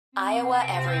Iowa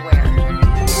Everywhere.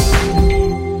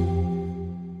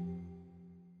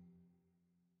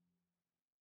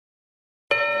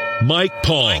 Mike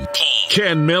Palm,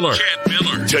 Ken Miller,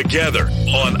 together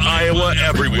on Iowa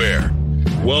Everywhere.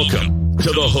 Welcome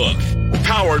to The Hook,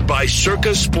 powered by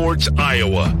Circa Sports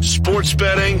Iowa. Sports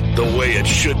betting the way it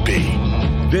should be.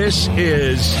 This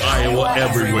is Iowa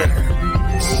Everywhere.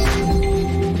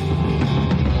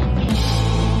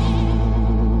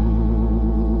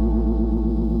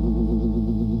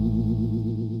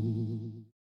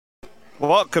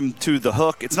 Welcome to The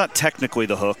Hook. It's not technically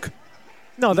The Hook.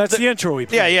 No, that's the intro we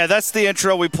played. Yeah, that's the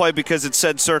intro we play because it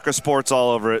said Circa Sports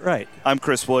all over it. Right. I'm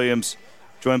Chris Williams,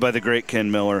 joined by the great Ken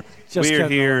Miller. Just we are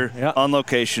Ken here Miller. on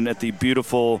location at the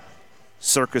beautiful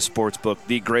Circa Sportsbook,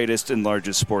 the greatest and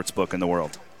largest sportsbook in the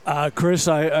world. Chris,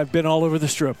 I've been all over the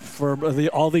Strip for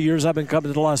all the years I've been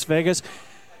coming to Las Vegas.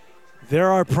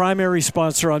 They're our primary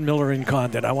sponsor on Miller &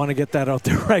 Condon. I want to get that out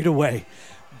there right away.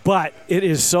 But it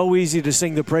is so easy to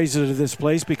sing the praises of this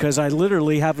place because I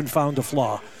literally haven't found a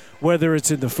flaw. Whether it's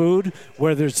in the food,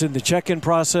 whether it's in the check-in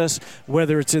process,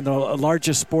 whether it's in the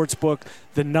largest sports book,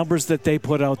 the numbers that they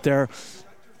put out there,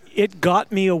 it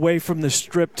got me away from the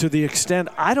Strip to the extent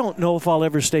I don't know if I'll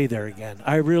ever stay there again.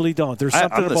 I really don't. There's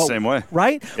something I'm the about same way.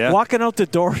 Right? Yeah. Walking out the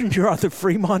door and you're on the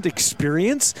Fremont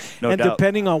experience. No and doubt.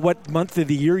 Depending on what month of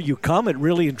the year you come, it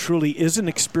really and truly is an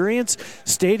experience.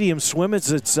 Stadium Swim,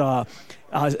 it's a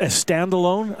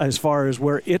standalone as far as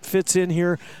where it fits in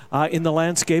here in the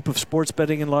landscape of sports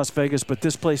betting in Las Vegas. But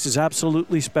this place is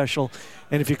absolutely special.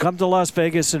 And if you come to Las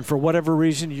Vegas and for whatever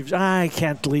reason I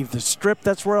can't leave the Strip,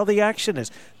 that's where all the action is.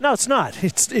 No, it's not.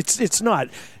 It's not.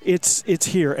 It's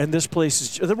here. And this place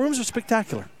is. The rooms are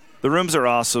spectacular. The rooms are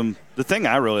awesome. The thing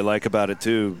I really like about it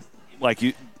too,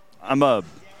 I'm a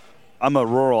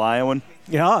rural Iowan.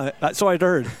 Yeah, so I'd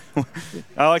heard.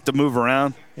 I like to move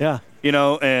around. Yeah.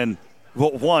 And.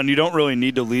 Well, one, you don't really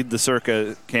need to leave the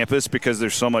Circa campus because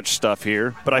there's so much stuff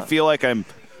here. But I feel like I'm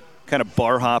kind of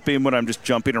bar hopping when I'm just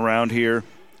jumping around here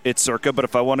at Circa. But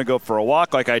if I want to go for a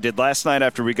walk like I did last night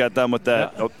after we got done with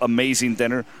that amazing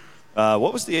dinner,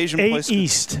 what was the Asian place?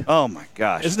 East. Oh, my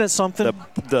gosh. Isn't that something?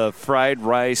 The fried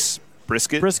rice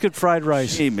brisket. Brisket fried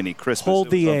rice. Hey, mini Christmas. Hold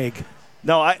the egg.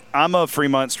 No, I'm a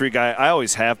Fremont Street guy. I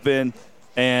always have been.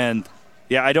 And,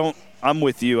 yeah, I'm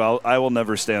with you. I will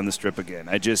never stay on the Strip again.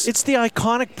 It's the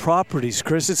iconic properties,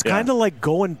 Chris. It's kind of like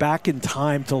going back in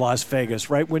time to Las Vegas,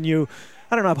 right? When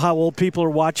I don't know how old people are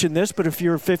watching this, but if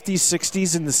you're 50s,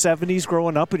 60s, and the 70s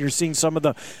growing up and you're seeing some of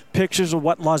the pictures of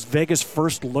what Las Vegas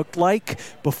first looked like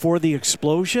before the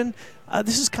explosion,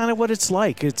 this is kind of what it's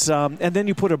like. It's and then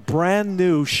you put a brand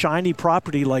new, shiny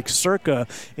property like Circa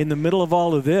in the middle of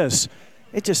all of this.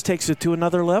 It just takes it to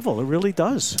another level. It really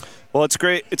does. Well, it's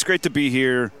great. It's great to be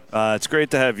here. It's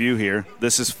great to have you here.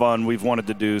 This is fun. We've wanted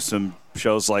to do some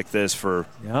shows like this for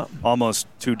almost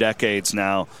 2 decades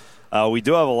now. We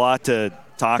do have a lot to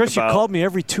talk about. Chris, you called me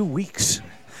every 2 weeks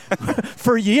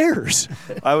for years.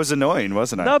 I was annoying,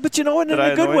 wasn't I? No, but you know what? In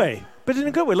a good way. But in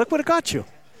a good way. Look what it got you.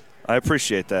 I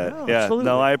appreciate that. Absolutely.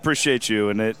 No, I appreciate you.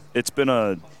 And it's been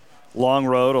a long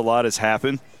road. A lot has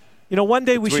happened. One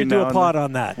day we should do a pod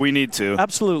on that. We need to.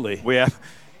 Absolutely. We have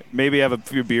maybe have a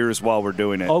few beers while we're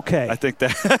doing it. Okay. I think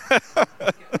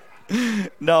that.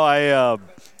 No,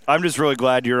 I'm just really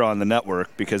glad you're on the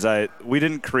network because we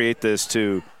didn't create this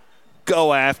to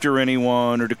go after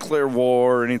anyone or declare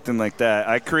war or anything like that.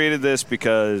 I created this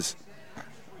because,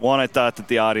 one, I thought that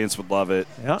the audience would love it.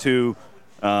 Yeah. Two,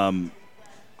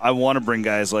 I want to bring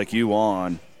guys like you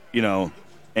on,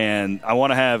 and I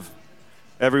want to have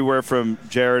everywhere from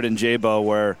Jared and J-Bo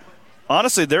where,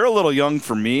 honestly, they're a little young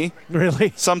for me.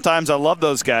 Really? Sometimes I love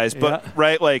those guys. But,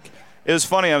 it was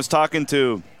funny. I was talking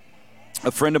to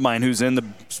a friend of mine who's in the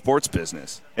sports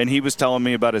business, and he was telling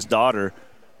me about his daughter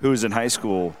who's in high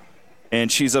school,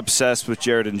 and she's obsessed with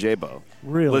Jared and J-Bo.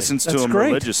 Really? Listens to him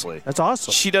religiously. That's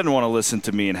awesome. She doesn't want to listen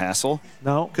to me and Hassel.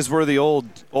 No. Because we're the old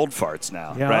farts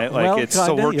now, right?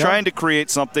 We're trying to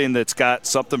create something that's got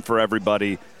something for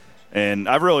everybody. And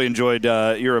I've really enjoyed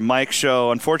your Mike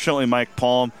show. Unfortunately, Mike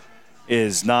Palm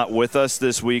is not with us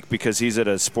this week because he's at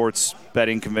a sports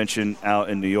betting convention out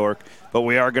in New York. But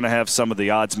we are going to have some of the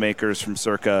odds makers from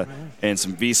Circa and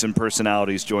some VSiN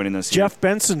personalities joining us. Jeff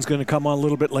Benson's going to come on a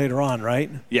little bit later on,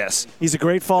 right? Yes. He's a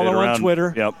great follower on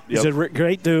Twitter. Yep. He's a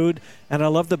great dude, and I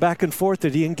love the back and forth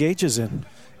that he engages in.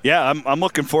 Yeah, I'm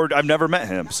looking forward. I've never met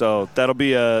him, so that'll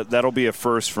be a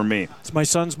first for me. It's my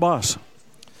son's boss.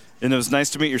 And it was nice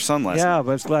to meet your son last night. Yeah,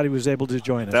 but I was glad he was able to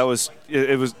join us.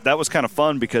 That was kind of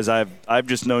fun because I've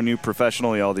just known you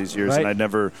professionally all these years, and I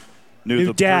never knew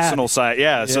the dad. personal side.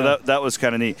 Yeah, so that was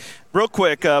kind of neat. Real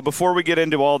quick, before we get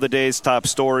into all the day's top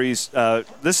stories,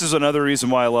 this is another reason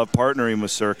why I love partnering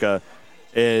with Circa,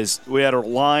 is we had a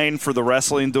line for the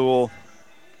wrestling duel,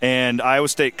 and Iowa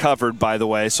State covered, by the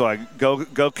way, so I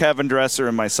go Kevin Dresser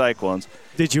and my Cyclones.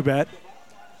 Did you bet?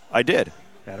 I did.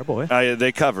 Attaboy.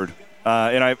 They covered.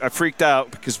 And I freaked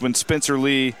out because when Spencer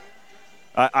Lee –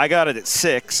 I got it at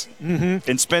 6,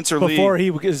 and Spencer Lee – Before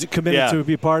he was committed to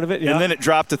be part of it? Yeah. And then it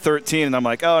dropped to 13, and I'm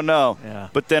like, oh, no. Yeah.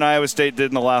 But then Iowa State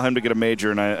didn't allow him to get a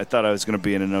major, and I thought I was going to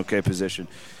be in an okay position.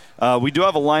 We do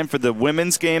have a line for the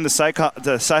women's game, the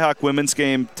Cyhawk women's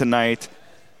game tonight.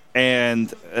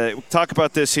 And we'll talk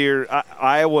about this here.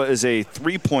 Iowa is a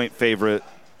 3-point favorite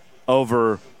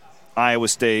over Iowa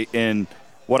State in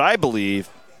what I believe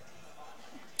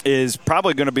is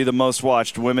probably going to be the most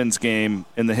watched women's game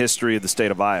in the history of the state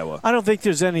of Iowa. I don't think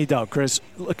there's any doubt, Chris.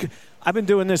 Look, I've been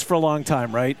doing this for a long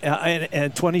time, right?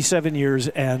 And 27 years,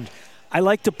 and I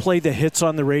like to play the hits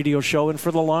on the radio show, and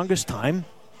for the longest time,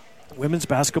 women's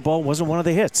basketball wasn't one of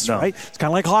the hits, right? It's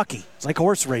kind of like hockey. It's like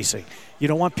horse racing. You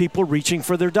don't want people reaching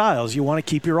for their dials. You want to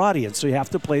keep your audience, so you have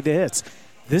to play the hits.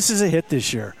 This is a hit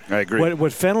this year. I agree.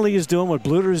 What Fennelly is doing, what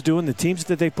Bluter is doing, the teams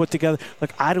that they put together.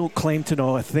 Look, I don't claim to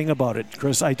know a thing about it,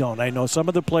 Chris. I don't. I know some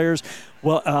of the players.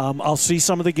 Well, I'll see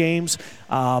some of the games.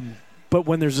 But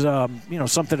when there's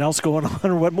something else going on,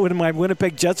 or when my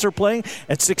Winnipeg Jets are playing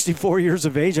at 64 years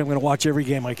of age, I'm going to watch every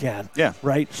game I can. Yeah.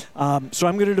 Right. So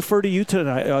I'm going to defer to you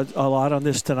tonight a lot on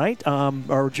this tonight,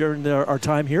 or during our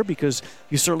time here, because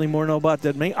you certainly more know about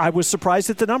that than me. I was surprised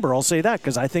at the number. I'll say that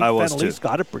because I think Fennelly's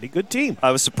got a pretty good team.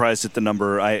 I was surprised at the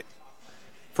number.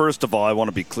 First of all, I want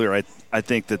to be clear. I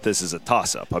think that this is a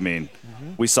toss-up. I mean,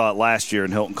 we saw it last year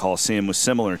in Hilton Coliseum with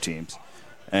similar teams,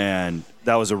 and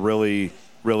that was a really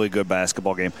good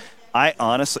basketball game. I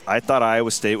thought Iowa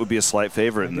State would be a slight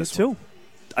favorite in this too.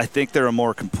 I think they're a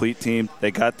more complete team. They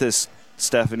got this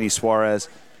Stephanie Suarez,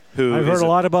 who I've heard a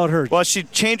lot about her. Well, she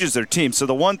changes their team. So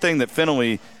the one thing that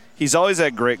Fennelly, he's always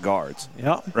had great guards.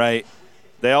 Yeah. Right?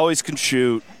 They always can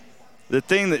shoot. The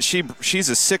thing that she's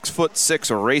a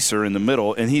 6'6" eraser in the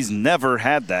middle, and he's never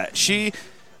had that. She's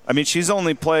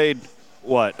only played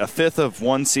a fifth of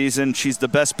one season. She's the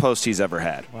best post he's ever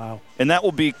had. Wow. And that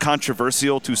will be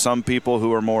controversial to some people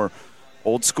who are more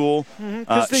old school.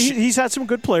 He's had some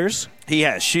good players. He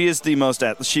has. She is the most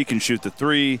 – she can shoot the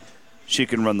three. She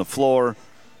can run the floor.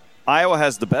 Iowa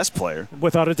has the best player.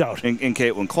 Without a doubt. In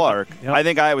Caitlin Clark. Yep. I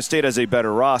think Iowa State has a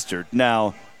better roster.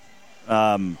 Now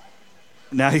you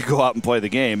go out and play the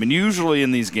game. And usually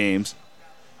in these games,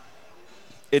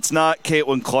 it's not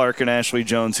Caitlin Clark and Ashley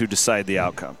Jones who decide the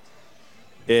outcome.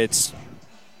 It's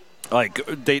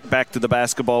like date back to the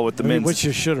basketball with the men's. What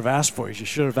you should have asked for is you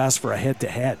should have asked for a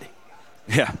head-to-head.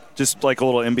 Yeah, just like a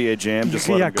little NBA jam.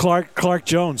 Clark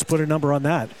Jones, put a number on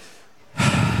that.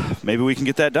 Maybe we can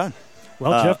get that done.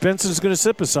 Well, Jeff Benson's going to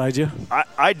sit beside you.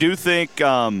 I do think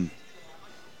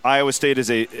Iowa State is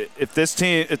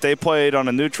if they played on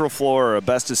a neutral floor or a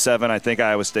best of 7, I think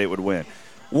Iowa State would win.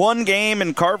 One game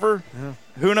in Carver,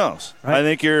 who knows?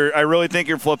 Right. I really think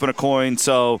you're flipping a coin.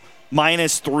 So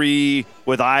 -3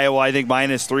 with Iowa. I think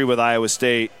 -3 with Iowa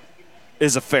State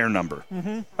is a fair number.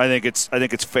 Mm-hmm. I think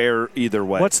it's fair either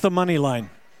way. What's the money line?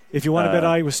 If you want to bet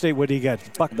Iowa State, what do you get?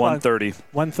 130.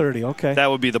 130. Okay. That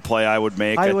would be the play I would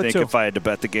make. I think if I had to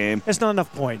bet the game. It's not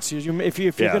enough points. If you're going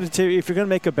to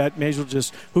make a bet, may as well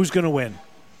just who's going to win.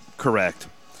 Correct.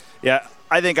 Yeah,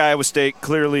 I think Iowa State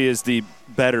clearly is the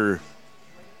better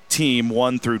team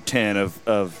 1 through 10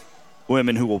 of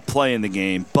women who will play in the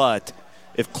game, but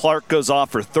if Clark goes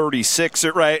off for 36,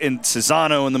 and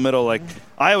Cesano in the middle,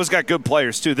 Iowa's got good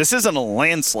players too. This isn't a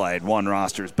landslide. One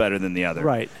roster is better than the other.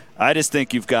 Right. I just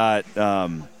think you've got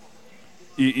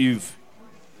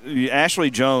Ashley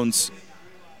Jones.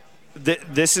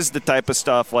 This is the type of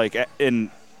stuff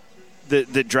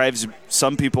that drives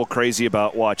some people crazy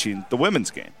about watching the women's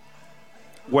game,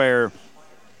 where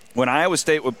when Iowa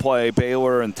State would play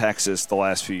Baylor and Texas the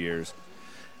last few years,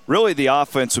 really the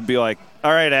offense would be like,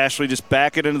 all right, Ashley, just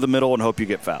back it into the middle and hope you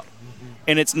get fouled.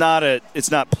 And it's not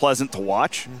pleasant to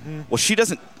watch. Mm-hmm. Well, she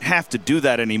doesn't have to do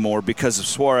that anymore because of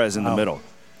Suarez in the middle.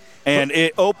 And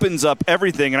it opens up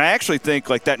everything. And I actually think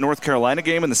that North Carolina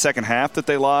game in the second half that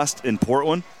they lost in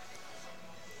Portland,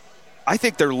 I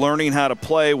think they're learning how to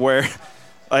play where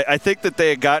I think that they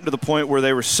had gotten to the point where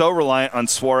they were so reliant on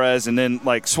Suarez, and then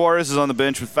Suarez is on the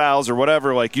bench with fouls or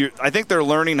whatever. I think they're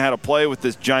learning how to play with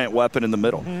this giant weapon in the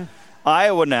middle. Mm-hmm.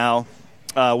 Iowa now,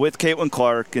 with Caitlin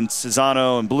Clark and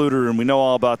Cesano and Bluter, and we know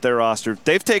all about their roster,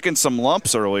 they've taken some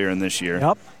lumps earlier in this year.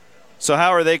 Yep. So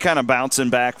how are they kind of bouncing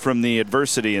back from the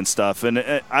adversity and stuff? And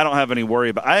I don't have any worry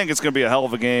about. I think it's going to be a hell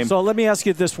of a game. So let me ask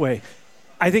you it this way.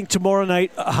 I think tomorrow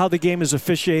night, how the game is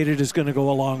officiated is going to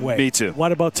go a long way. Me too.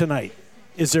 What about tonight?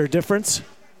 Is there a difference?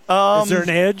 Is there an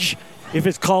edge? If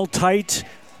it's called tight,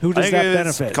 who does that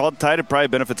benefit? It's called tight, it probably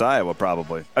benefits Iowa,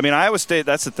 probably. I mean, Iowa State,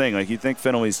 that's the thing. Like, you think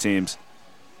Finley's teams,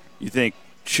 you think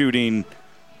shooting,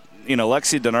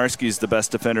 Lexi Donarski's the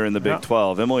best defender in the Big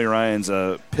 12. Emily Ryan's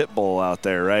a pit bull out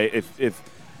there, right? If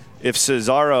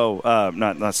Cesaro,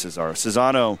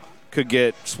 Cesano could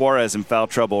get Suarez in foul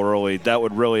trouble early, that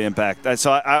would really impact that.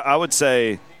 So I would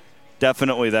say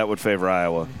definitely that would favor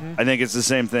Iowa. Mm-hmm. I think it's the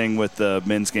same thing with the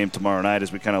men's game tomorrow night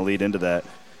as we kind of lead into that.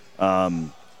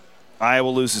 Iowa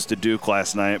loses to Duke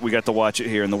last night. We got to watch it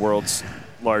here in the world's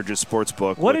largest sports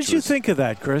book. What did you think of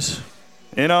that, Chris?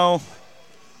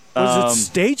 Was it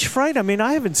stage fright? I mean,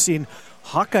 I haven't seen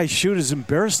Hawkeye shoot as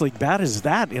embarrassingly bad as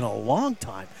that in a long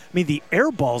time. I mean, the air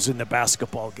balls in the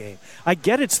basketball game. I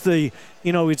get it's not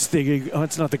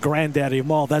the granddaddy of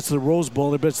them all. That's the Rose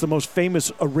Bowl, but it's the most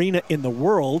famous arena in the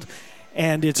world,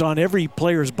 and it's on every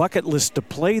player's bucket list to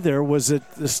play there. Was it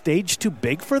the stage too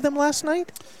big for them last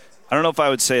night? I don't know if I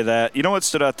would say that. You know what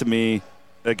stood out to me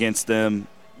against them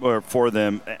or for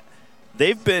them?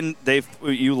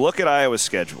 You look at Iowa's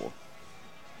schedule,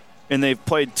 and they've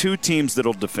played two teams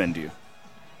that'll defend you.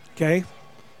 Okay.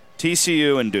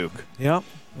 TCU and Duke. Yep.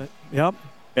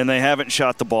 And they haven't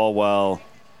shot the ball well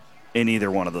in either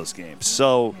one of those games.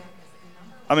 So,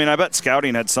 I mean, I bet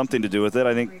scouting had something to do with it.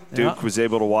 I think Duke was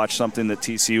able to watch something that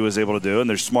TCU was able to do, and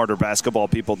there's smarter basketball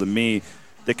people than me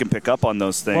that can pick up on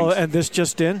those things. Well, and this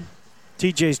just in,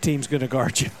 TJ's team's going to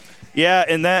guard you. Yeah,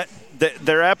 and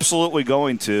they're absolutely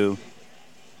going to.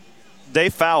 They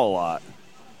foul a lot.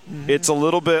 Mm-hmm. It's a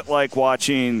little bit like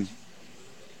watching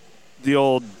the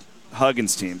old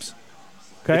Huggins teams.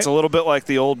 Okay. It's a little bit like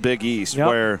the old Big East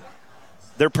where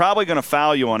they're probably going to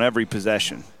foul you on every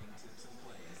possession.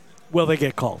 Will they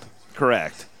get called?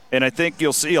 Correct. And I think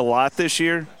you'll see a lot this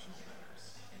year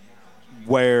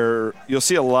where you'll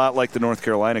see a lot like the North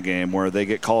Carolina game where they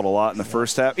get called a lot in the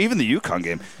first half. Even the UConn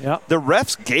game. Yep. The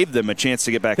refs gave them a chance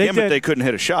to get back in, but they couldn't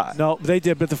hit a shot. No, they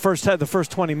did, but the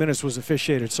first 20 minutes was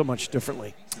officiated so much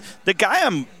differently. The guy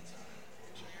I'm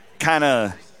kind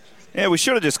of – we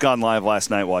should have just gone live last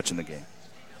night watching the game.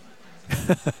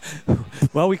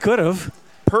 Well, we could have.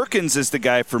 Perkins is the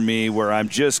guy for me where I'm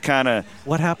just kind of –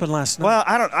 What happened last night? Well,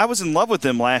 I was in love with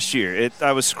him last year.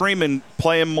 I was screaming,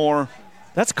 play him more.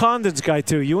 That's Condon's guy,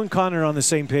 too. You and Condon are on the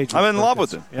same page. I'm in love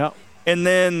with him. Yeah. And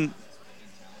then,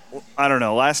 I don't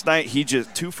know, last night he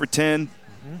just 2 for 10.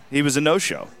 Mm-hmm. He was a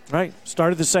no-show. Right.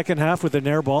 Started the second half with an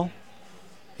air ball.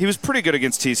 He was pretty good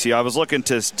against TCU. I was looking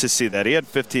to see that. He had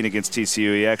 15 against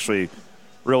TCU. He actually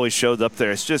really showed up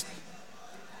there. It's just,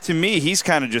 to me, he's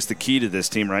kind of just the key to this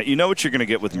team, right? You know what you're going to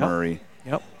get with Murray.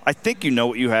 Yep. I think you know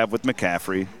what you have with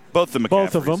McCaffrey. Both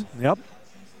of them. Yep.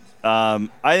 I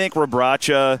think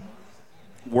Rebraca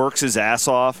works his ass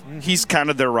off. Mm-hmm. He's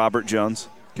kind of their Robert Jones.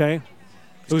 Okay.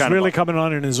 Who's really coming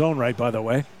on in his own right, by the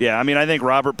way. Yeah, I mean, I think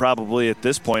Robert probably at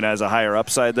this point has a higher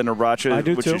upside than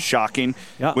Rebraca, which is shocking.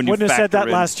 Yeah. Wouldn't have said that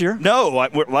last year. No,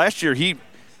 last year he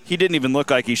didn't even look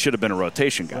like he should have been a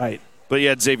rotation guy. Right. But you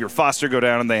had Xavier Foster go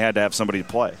down, and they had to have somebody to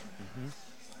play. Mm-hmm.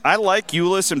 I like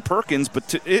Ulis and Perkins,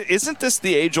 but isn't this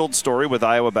the age-old story with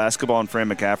Iowa basketball and Fran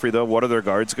McCaffrey, though? What are their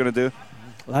guards going to do?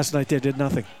 Last night they did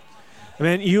nothing. I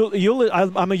mean,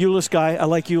 I'm a Ulis guy. I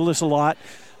like Ulis a lot.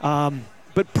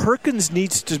 But Perkins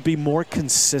needs to be more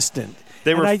consistent.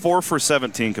 They were 4 for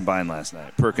 17 combined last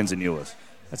night, Perkins and Ulis.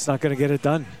 That's not going to get it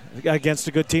done against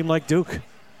a good team like Duke.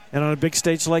 And on a big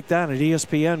stage like that at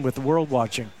ESPN with the world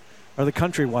watching, or the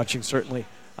country watching certainly.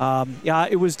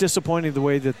 It was disappointing the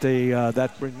way that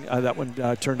that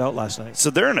one turned out last night.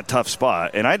 So they're in a tough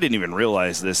spot, and I didn't even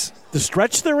realize this. The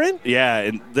stretch they're in? Yeah,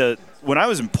 and when I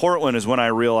was in Portland is when I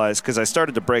realized, because I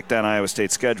started to break down Iowa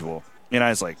State's schedule, and I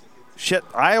was like, shit,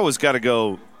 Iowa's got to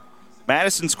go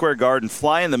Madison Square Garden,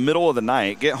 fly in the middle of the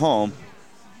night, get home,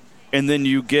 and then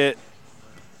you get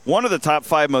one of the top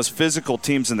 5 most physical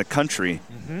teams in the country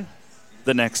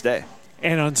the next day.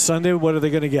 And on Sunday, what are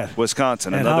they going to get?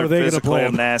 Wisconsin. And another how are they physical, play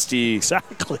nasty.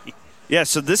 Exactly. Yeah,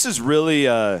 so this is really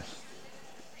I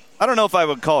don't know if I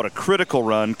would call it a critical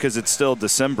run because it's still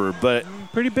December, but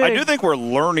pretty big. I do think we're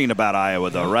learning about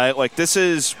Iowa, though, right? Like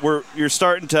you're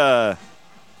starting to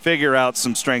figure out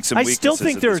some strengths and weaknesses. I still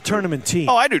think they're a tournament team.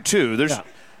 Oh, I do too.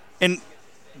 And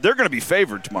they're going to be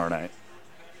favored tomorrow night.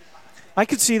 I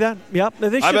could see that. Yep.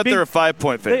 They should I bet they're a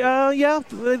 5-point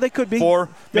favorite. They could be. 4.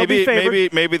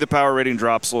 Maybe the power rating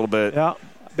drops a little bit. Yeah,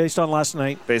 based on last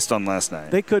night.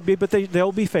 They could be, but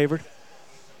they'll be favored.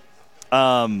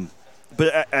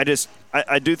 But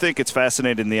I do think it's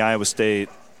fascinating, the Iowa State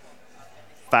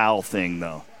foul thing,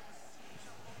 though.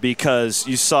 Because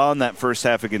you saw in that first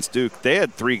half against Duke, they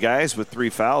had 3 guys with 3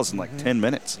 fouls in like 10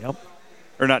 minutes. Yep.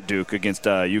 Or not Duke, against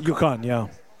UConn. UConn, yeah.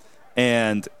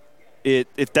 And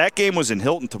if that game was in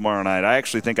Hilton tomorrow night, I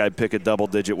actually think I'd pick a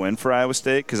double-digit win for Iowa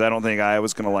State because I don't think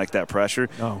Iowa's going to like that pressure.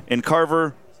 No. In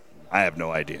Carver, I have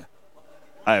no idea.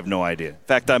 In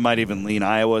fact, I might even lean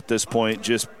Iowa at this point,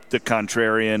 just the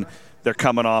contrarian. They're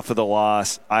coming off of the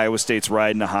loss. Iowa State's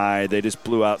riding a high. They just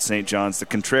blew out St. John's. The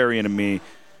contrarian in me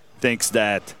thinks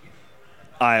that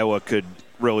Iowa could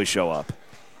really show up.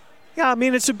 Yeah, I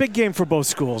mean, it's a big game for both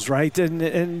schools, right?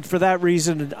 And for that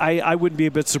reason, I wouldn't be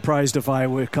a bit surprised if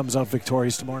Iowa comes out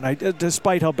victorious tomorrow night,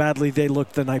 despite how badly they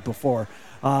looked the night before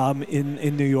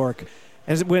in New York.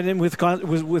 And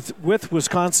with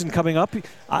Wisconsin coming up,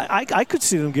 I could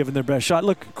see them giving their best shot.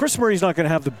 Look, Chris Murray's not going to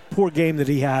have the poor game that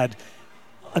he had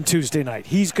on Tuesday night.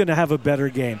 He's going to have a better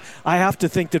game. I have to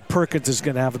think that Perkins is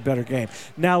going to have a better game.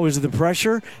 Now, is the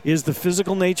pressure, is the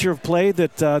physical nature of play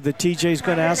that TJ is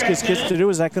going to ask his kids to do,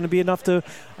 is that going to be enough to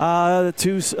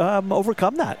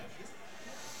overcome that?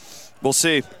 We'll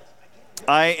see.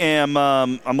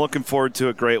 I'm looking forward to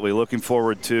it greatly. Looking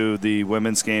forward to the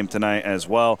women's game tonight as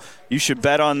well. You should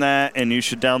bet on that, and you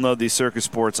should download the Circa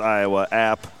Sports Iowa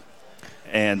app.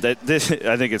 And I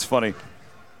think it's funny.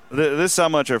 This is how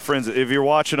much our friends, if you're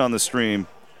watching on the stream,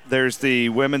 there's the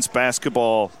women's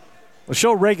basketball. We'll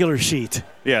show regular sheet.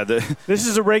 Yeah. This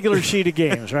is a regular sheet of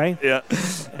games, right? Yeah.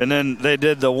 And then they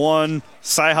did the one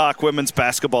Cyhawk women's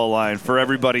basketball line for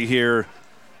everybody here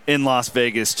in Las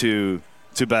Vegas to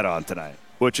bet on tonight,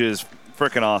 which is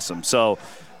freaking awesome. So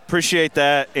appreciate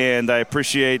that, and I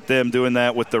appreciate them doing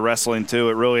that with the wrestling too.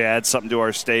 It really adds something to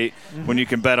our state when you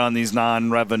can bet on these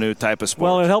non-revenue type of sports.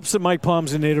 Well, it helps that Mike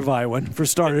Palm's a native Iowan, for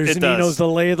starters, and does. He knows the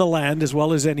lay of the land as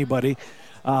well as anybody.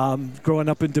 Growing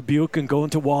up in Dubuque and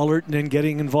going to Wahlert and then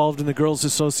getting involved in the Girls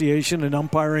Association and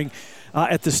umpiring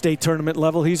at the state tournament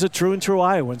level, he's a true and true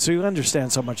Iowan, so he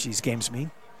understands how much these games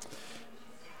mean.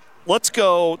 Let's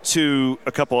go to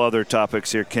a couple other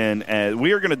topics here, Ken.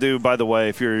 We are going to do, by the way,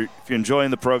 if you're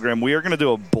enjoying the program, we are going to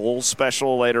do a bowl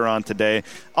special later on today.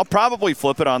 I'll probably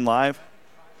flip it on live.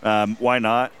 Why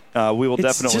not? We will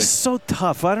definitely. It's just so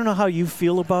tough. I don't know how you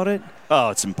feel about it.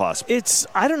 Oh, it's impossible.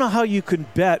 I don't know how you can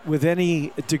bet with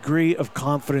any degree of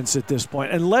confidence at this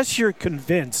point, unless you're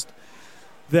convinced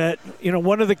that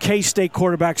one of the K-State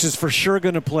quarterbacks is for sure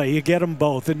going to play. You get them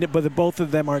both, but both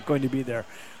of them aren't going to be there.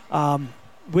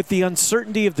 With the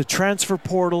uncertainty of the transfer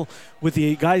portal, with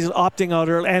the guys opting out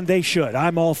early, and they should.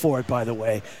 I'm all for it, by the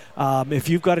way. If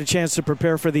you've got a chance to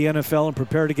prepare for the NFL and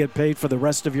prepare to get paid for the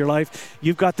rest of your life,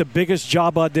 you've got the biggest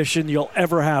job audition you'll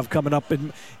ever have coming up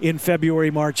in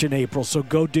February, March, and April. So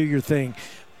go do your thing.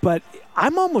 But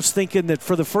I'm almost thinking that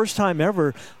for the first time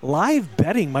ever, live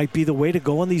betting might be the way to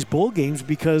go on these bowl games,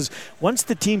 because once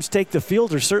the teams take the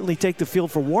field, or certainly take the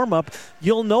field for warm-up,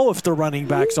 you'll know if the running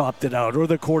backs opted out or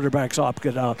the quarterbacks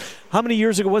opted out. How many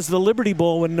years ago was the Liberty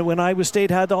Bowl when Iowa State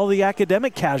had all the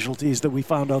academic casualties that we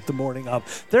found out the morning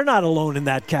of? They're not alone in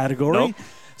that category. Nope.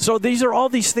 So these are all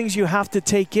these things you have to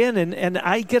take in, and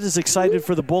I get as excited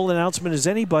for the bowl announcement as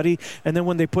anybody, and then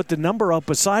when they put the number up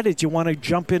beside it, you want to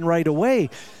jump in right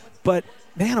away. But,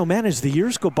 man, oh, man, as the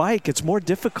years go by, it gets more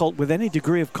difficult with any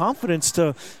degree of confidence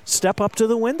to step up to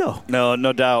the window. No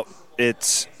doubt.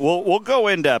 We'll go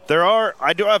in depth.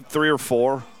 I do have 3 or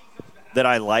 4 that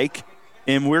I like,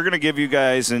 and we're going to give you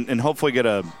guys and hopefully get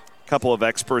a couple of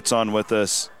experts on with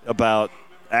us about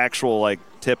actual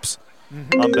tips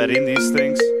on betting these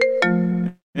things.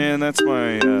 And that's that's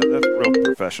real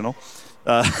professional.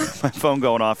 My phone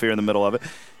going off here in the middle of it.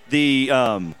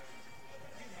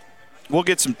 We'll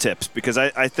get some tips, because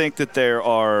I think that there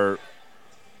are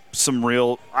some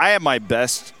real – I had my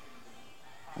best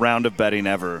round of betting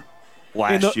ever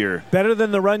last year. Better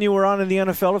than the run you were on in the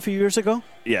NFL a few years ago?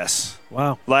 Yes.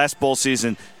 Wow. Last bowl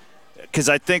season, because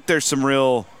I think there's some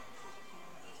real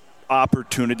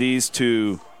opportunities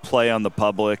to play on the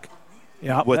public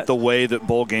with the way that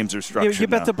bowl games are structured. You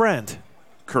bet now. the brand.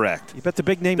 Correct. You bet the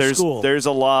big name school. There's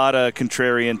a lot of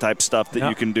contrarian type stuff that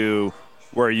you can do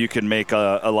where you can make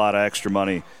a lot of extra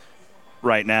money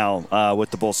right now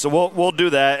with the Bulls. So we'll do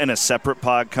that in a separate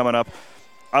pod coming up.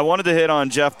 I wanted to hit on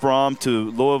Jeff Brom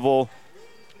to Louisville.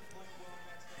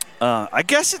 I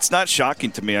guess it's not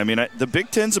shocking to me. I mean, the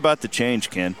Big Ten's about to change,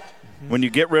 Ken. When you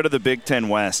get rid of the Big Ten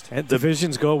West. And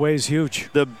divisions go away is huge.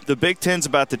 The Big Ten's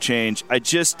about to change. I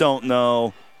just don't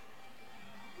know.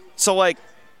 So,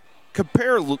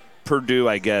 compare Purdue,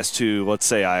 I guess, to, let's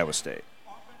say, Iowa State.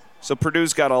 So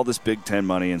Purdue's got all this Big Ten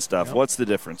money and stuff. Yep. What's the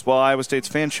difference? Well, Iowa State's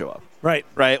fans show up. Right.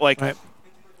 Like,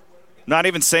 not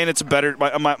even saying it's a better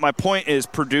 – my point is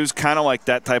Purdue's kind of like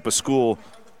that type of school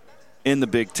in the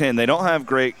Big Ten. They don't have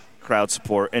great crowd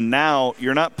support, and now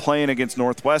you're not playing against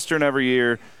Northwestern every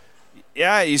year.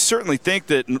 Yeah, you certainly think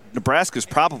that Nebraska's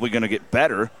probably going to get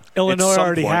better. Illinois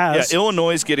already has. Yeah,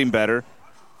 Illinois is getting better.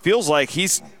 Feels like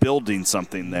he's building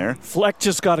something there. Fleck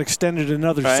just got extended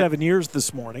another 7 years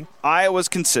this morning. Iowa's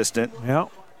consistent. Yeah.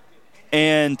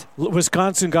 And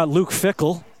Wisconsin got Luke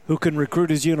Fickell, who can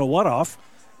recruit his you-know-what off.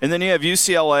 And then you have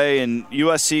UCLA and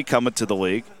USC coming to the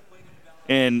league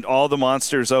and all the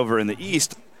monsters over in the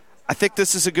East. I think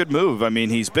this is a good move. I mean,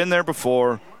 he's been there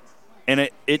before, and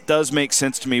it does make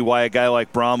sense to me why a guy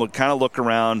like Braum would kind of look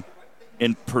around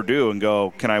in Purdue and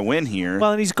go, can I win here?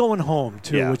 Well, and he's going home,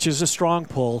 too, which is a strong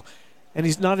pull. And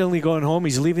he's not only going home,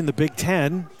 he's leaving the Big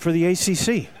Ten for the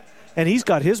ACC. And he's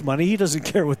got his money. He doesn't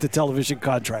care what the television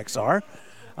contracts are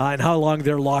and how long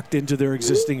they're locked into their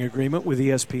existing agreement with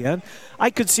ESPN. I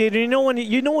could see it. And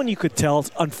you know when you could tell,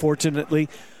 unfortunately,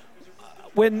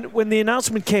 when the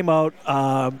announcement came out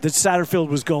that Satterfield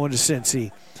was going to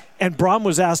Cincy, and Braum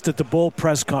was asked at the Bowl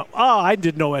press conference, I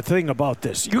didn't know a thing about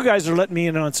this. You guys are letting me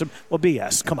in on some,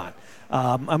 BS, come on.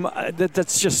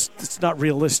 It's not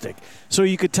realistic. So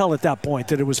you could tell at that point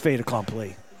that it was fait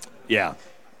accompli. Yeah,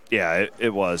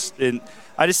 it was. And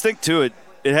I just think, too, it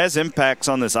has impacts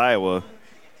on this Iowa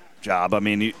job. I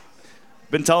mean,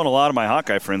 I've been telling a lot of my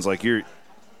Hawkeye friends, like, your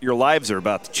lives are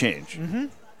about to change. Mm-hmm.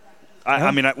 I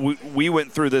mean, we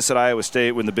went through this at Iowa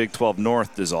State when the Big 12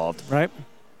 North dissolved. Right.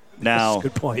 Now, that's a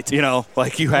good point.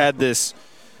 Like you had this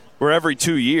where every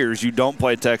 2 years you don't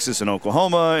play Texas and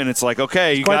Oklahoma, and it's like,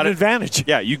 okay, you got an advantage.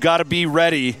 Yeah, you got to be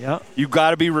ready. Yeah. You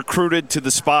got to be recruited to the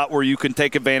spot where you can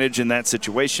take advantage in that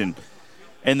situation.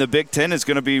 And the Big Ten is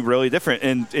going to be really different,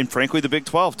 and frankly, the Big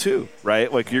 12 too,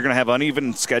 right? Like you're going to have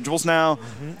uneven schedules now.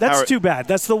 Mm-hmm. That's too bad.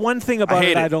 That's the one thing about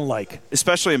it I don't like,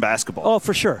 especially in basketball. Oh,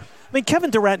 for sure. I mean, Kevin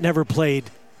Durant never played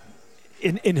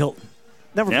in Hilton.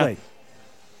 Never played.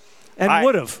 And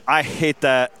would have. I hate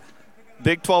that.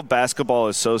 Big 12 basketball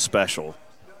is so special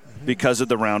because of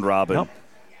the round robin. Yep.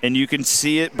 And you can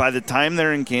see it by the time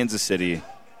they're in Kansas City,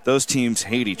 those teams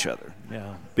hate each other.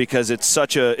 Yeah. Because it's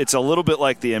a little bit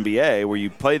like the NBA where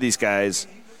you play these guys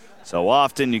so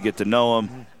often, you get to know them.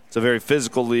 Mm-hmm. It's a very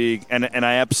physical league, and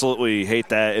I absolutely hate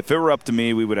that. If it were up to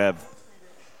me, we would have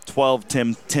 12,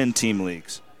 10-team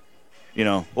leagues.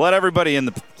 Let everybody in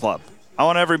the club. I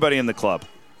want everybody in the club.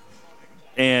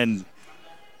 And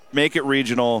make it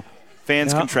regional.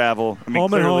 Fans can travel. I mean,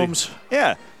 home and homes.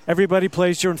 Yeah. Everybody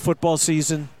plays during football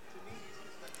season.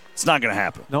 It's not going to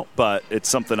happen. Nope. But it's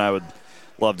something I would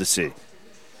love to see.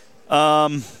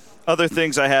 Other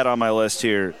things I had on my list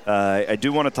here. I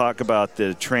do want to talk about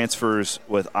the transfers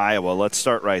with Iowa. Let's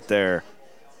start right there.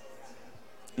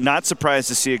 Not surprised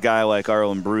to see a guy like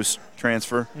Arlen Bruce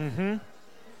transfer. Mm-hmm.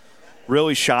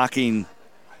 Really shocking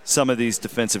some of these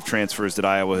defensive transfers that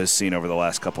Iowa has seen over the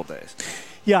last couple days.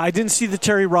 Yeah, I didn't see the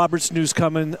Terry Roberts news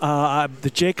coming.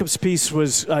 The Jacobs piece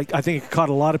was, I think it caught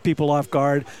a lot of people off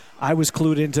guard. I was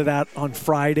clued into that on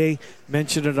Friday,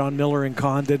 mentioned it on Miller and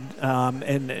Condon,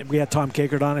 and we had Tom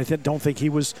Kakert on. I don't think he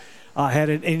was had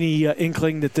any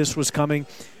inkling that this was coming.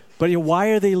 But why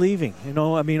are they leaving?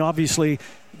 Obviously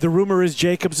the rumor is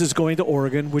Jacobs is going to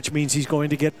Oregon, which means he's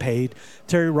going to get paid.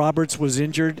 Terry Roberts was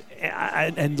injured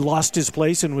and lost his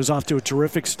place and was off to a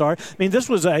terrific start. I mean, this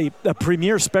was a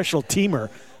premier special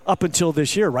teamer up until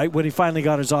this year, right, when he finally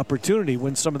got his opportunity,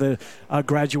 when some of the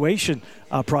graduation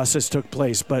process took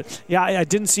place. But, yeah, I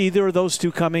didn't see either of those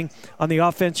two coming. On the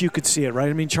offense, you could see it, right?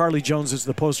 I mean, Charlie Jones is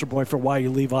the poster boy for why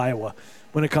you leave Iowa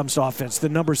when it comes to offense. The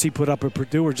numbers he put up at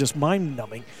Purdue are just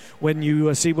mind-numbing when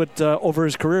you see what over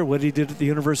his career, what he did at the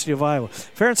University of Iowa.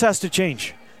 Ferentz has to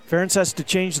change. Ferentz has to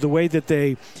change the way that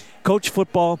they coach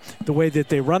football, the way that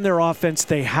they run their offense.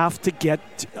 They have to get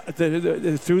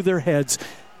through their heads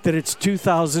that it's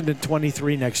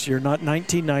 2023 next year, not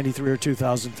 1993 or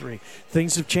 2003.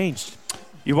 Things have changed.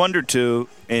 You wonder, too,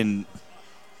 and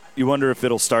you wonder if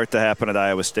it'll start to happen at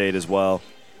Iowa State as well.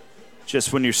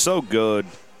 Just when you're so good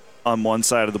on one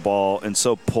side of the ball and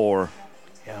so poor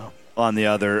on the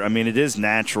other, I mean, it is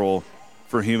natural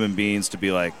for human beings to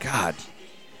be like, God,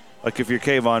 like if you're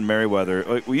Kayvon Merriweather,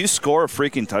 like, will you score a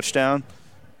freaking touchdown?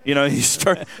 You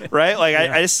start, right? Like,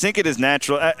 yeah. I just think it is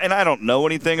natural. And I don't know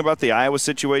anything about the Iowa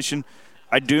situation.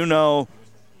 I do know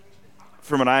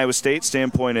from an Iowa State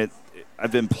standpoint,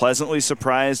 I've been pleasantly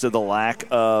surprised at the lack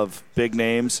of big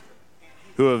names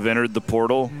who have entered the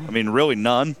portal. Mm-hmm. I mean, really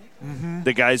none. Mm-hmm.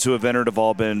 The guys who have entered have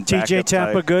all been TJ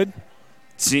Tampa type. good?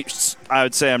 I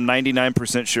would say I'm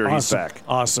 99% sure he's back.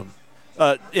 Awesome.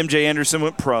 MJ Anderson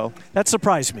went pro. That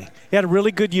surprised me. He had a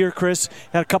really good year, Chris.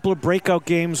 Had a couple of breakout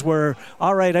games where,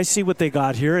 all right, I see what they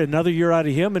got here. Another year out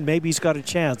of him, and maybe he's got a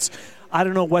chance. I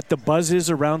don't know what the buzz is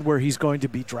around where he's going to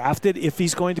be drafted, if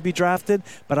he's going to be drafted,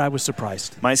 but I was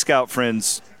surprised. My scout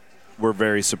friends were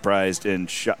very surprised and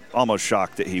almost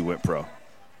shocked that he went pro,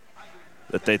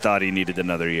 that they thought he needed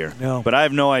another year. No. But I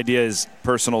have no idea his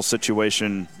personal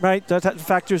situation. Right, that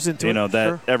factors into it. That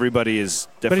sure. Everybody is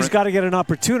different. But he's got to get an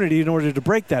opportunity in order to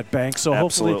break that bank, so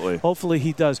hopefully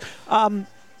he does.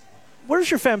 Where's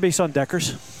your fan base on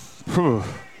Deckers?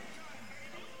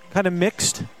 Kind of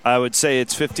mixed? I would say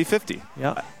it's 50-50.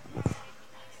 Yeah.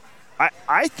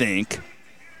 I think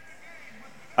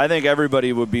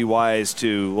everybody would be wise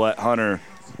to let Hunter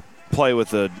play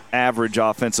with an average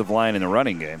offensive line in the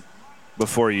running game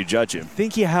before you judge him. I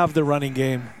think you have the running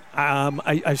game. I'm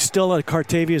still a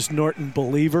Cartavius Norton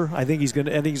believer. I think he's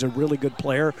a really good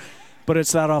player. But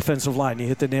it's that offensive line. You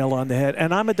hit the nail on the head.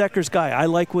 And I'm a Deckers guy. I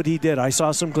like what he did. I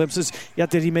saw some glimpses. Yet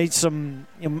did he make some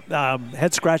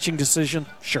head-scratching decision?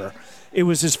 Sure. It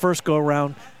was his first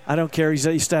go-around. I don't care.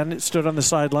 He stood on the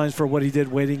sidelines for what he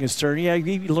did, waiting his turn. Yeah,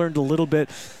 he learned a little bit.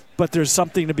 But there's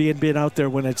something to being out there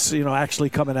when it's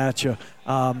actually coming at you.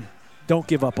 Don't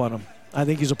give up on him. I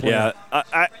think he's a player.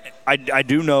 Yeah, I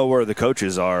do know where the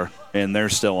coaches are, and they're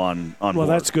still on board. Well,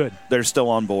 that's good. They're still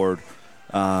on board.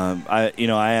 I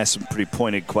asked some pretty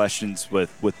pointed questions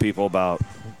with people about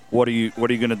what are you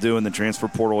going to do in the transfer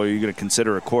portal? Are you going to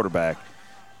consider a quarterback?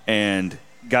 And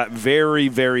got very,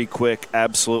 very quick.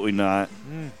 Absolutely not.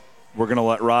 We're going to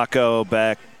let Rocco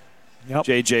Beck,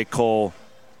 J.J. Cole,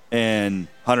 and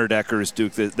Hunter Deckers do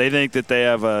this. They think that they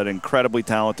have an incredibly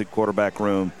talented quarterback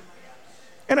room.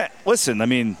 And listen, I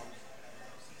mean,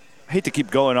 I hate to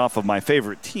keep going off of my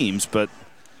favorite teams, but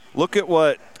look at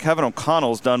what Kevin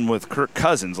O'Connell's done with Kirk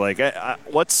Cousins. Like,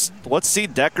 let's see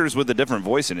Deckers with a different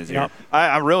voice in his ear.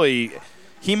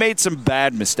 He made some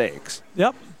bad mistakes.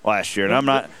 Last year, and I'm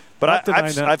not. But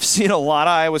I've seen a lot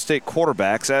of Iowa State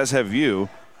quarterbacks, as have you,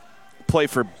 play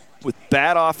with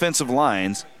bad offensive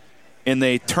lines, and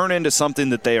they turn into something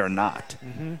that they are not.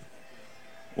 Mm-hmm.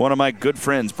 One of my good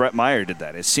friends, Brett Meyer, did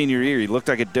that. His senior year, he looked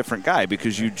like a different guy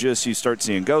because you start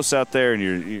seeing ghosts out there, and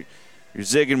you're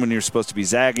zigging when you're supposed to be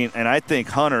zagging. And I think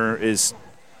Hunter is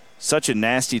such a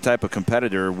nasty type of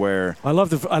competitor where I love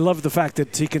the fact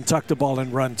that he can tuck the ball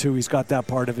and run too. He's got that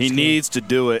part of his game. He needs to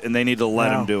do it, and they need to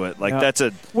let him do it. That's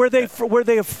a. Were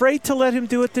they afraid to let him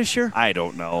do it this year? I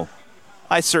don't know.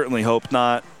 I certainly hope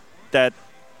not.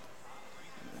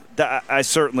 I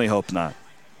certainly hope not.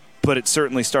 But it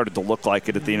certainly started to look like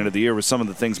it at the end of the year with some of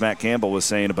the things Matt Campbell was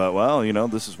saying about, well,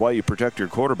 this is why you protect your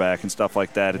quarterback and stuff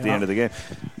like that at the end of the game.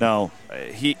 No,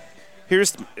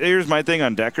 here's my thing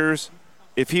on Deckers.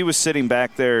 If he was sitting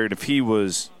back there and if he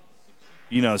was,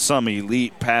 some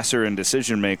elite passer and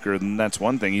decision maker, then that's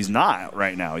one thing. He's not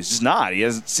right now. He's just not. He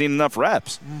hasn't seen enough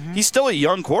reps. Mm-hmm. He's still a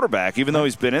young quarterback, even though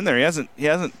he's been in there. He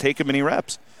hasn't taken many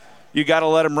reps. You got to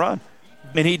let him run.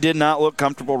 And he did not look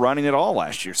comfortable running at all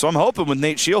last year. So I'm hoping with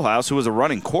Nate Shieldhouse, who was a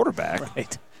running quarterback,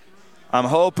 right. I'm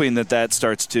hoping that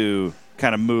starts to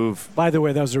kind of move. By the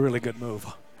way, that was a really good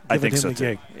move. I think so,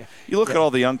 too. Yeah. You look at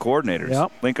all the young coordinators.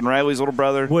 Yep. Lincoln Riley's little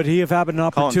brother. Would he have had an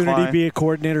opportunity to be a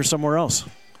coordinator somewhere else?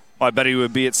 Well, I bet he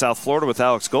would be at South Florida with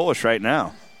Alex Golesh right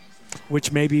now.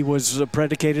 Which maybe was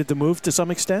predicated the move to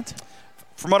some extent?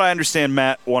 From what I understand,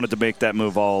 Matt wanted to make that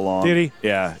move all along. Did he?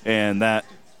 Yeah, and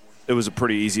it was a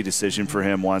pretty easy decision for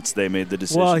him once they made the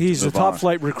decision. Well, he's to a move on.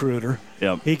 top-flight recruiter.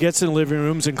 Yep. He gets in living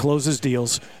rooms and closes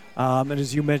deals. And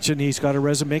as you mentioned, he's got a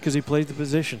resume because he played the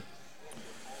position.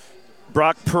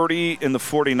 Brock Purdy and the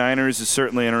 49ers is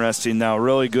certainly interesting. Now, a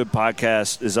really good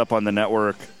podcast is up on the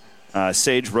network.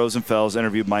 Sage Rosenfels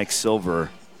interviewed Mike Silver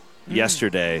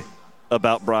yesterday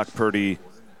about Brock Purdy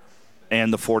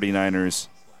and the 49ers.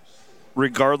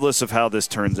 Regardless of how this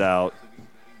turns out,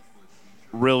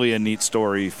 really a neat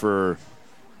story for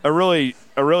a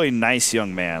really nice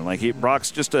young man. Like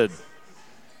Brock's just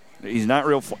he's not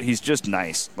real. He's just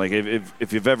nice. Like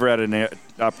if you've ever had an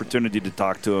opportunity to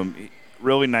talk to him,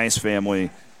 really nice family,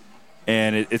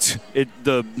 and it's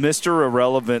the Mr.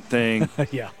 Irrelevant thing.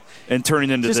 Yeah. And turning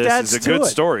into just this is a good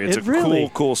story. It's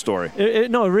cool story.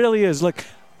 No, it really is. Look,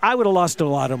 I would have lost a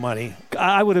lot of money.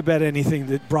 I would have bet anything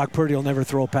that Brock Purdy will never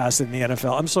throw a pass in the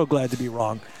NFL. I'm so glad to be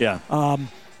wrong. Yeah. And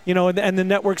the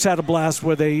networks had a blast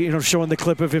where they, showing the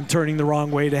clip of him turning the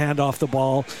wrong way to hand off the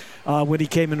ball when he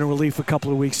came into relief a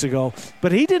couple of weeks ago.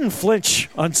 But he didn't flinch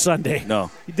on Sunday.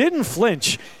 No. He didn't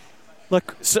flinch.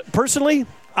 Look, personally,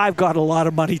 I've got a lot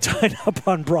of money tied up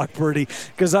on Brock Purdy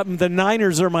because the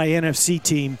Niners are my NFC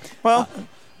team. Well,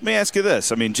 Let me ask you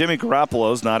this. I mean, Jimmy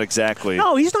Garoppolo's not exactly.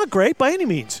 No, he's not great by any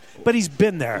means, but he's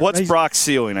been there. What's Brock's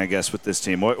ceiling, I guess, with this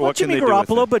team? What can Jimmy they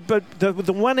Garoppolo, do with him? but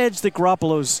the one edge that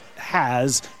Garoppolo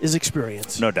has is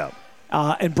experience. No doubt.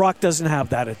 And Brock doesn't have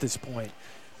that at this point.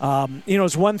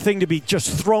 It's one thing to be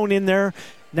just thrown in there.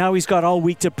 Now he's got all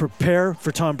week to prepare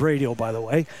for Tom Brady, by the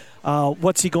way.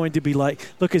 What's he going to be like?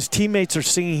 Look, his teammates are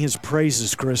singing his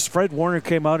praises, Chris. Fred Warner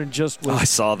came out and just was, I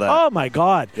saw that. Oh, my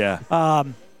God. Yeah.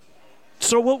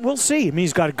 So we'll see. I mean,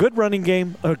 he's got a good running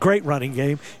game, a great running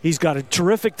game. He's got a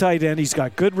terrific tight end. He's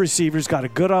got good receivers, got a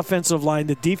good offensive line.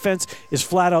 The defense is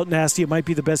flat out nasty. It might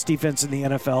be the best defense in the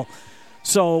NFL.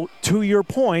 So to your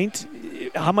point,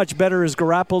 how much better is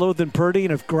Garoppolo than Purdy?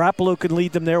 And if Garoppolo can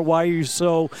lead them there, why are you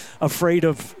so afraid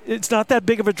of – it's not that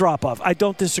big of a drop-off. I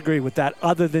don't disagree with that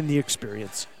other than the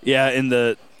experience. Yeah,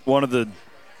 and one of the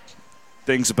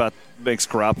things about makes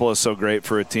Garoppolo so great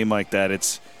for a team like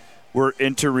that, we're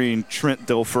entering Trent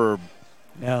Dilfer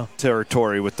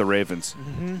territory with the Ravens,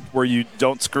 where you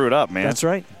don't screw it up, man. That's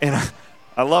right. And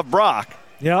I love Brock.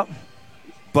 Yep.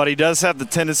 But he does have the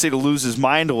tendency to lose his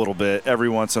mind a little bit every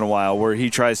once in a while where he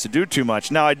tries to do too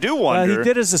much. Now, I do wonder. He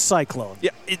did as a Cyclone. Yeah,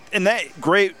 and that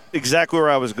great, exactly where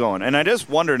I was going. And I just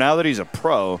wonder, now that he's a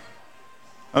pro,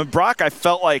 I mean, Brock, I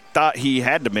thought he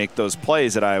had to make those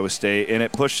plays at Iowa State, and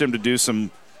it pushed him to do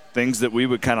some things that we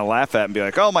would kind of laugh at and be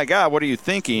like, oh, my God, what are you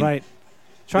thinking? Right.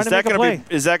 Trying to make a play.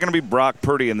 Is that going to be Brock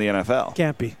Purdy in the NFL?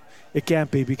 Can't be. It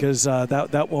can't be because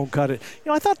that won't cut it.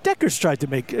 I thought Deckers tried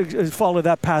to follow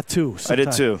that path too. Sometime.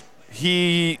 I did too.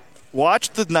 He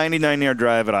watched the 99-yard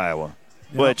drive at Iowa,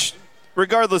 which,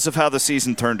 regardless of how the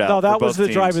season turned out, no, that was the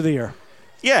teams, drive of the year.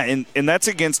 Yeah, and that's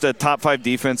against a top-5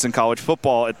 defense in college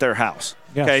football at their house.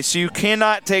 Yes. Okay, so you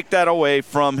cannot take that away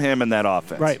from him and that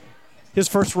offense. Right. His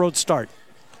first road start.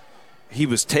 He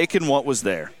was taking what was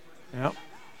there. Yep.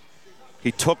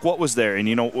 He took what was there, and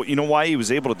you know why he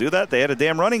was able to do that? They had a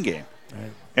damn running game. Right.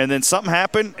 And then something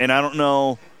happened, and I don't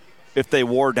know if they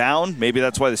wore down. Maybe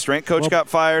that's why the strength coach got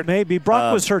fired. Maybe.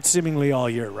 Brock was hurt seemingly all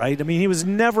year, right? I mean, he was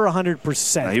never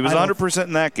 100%. No, he was 100%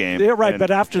 in that game. Yeah, right,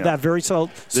 but after that, very soon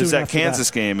that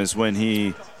Kansas game is when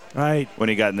he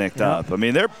got nicked up. I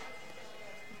mean,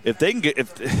 if they can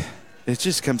it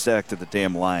just comes back to the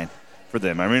damn line for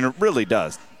them. I mean, it really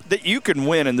does. That you can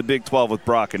win in the Big 12 with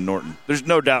Brock and Norton. There's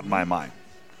no doubt in my mind,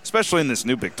 especially in this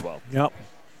new Big 12. Yep.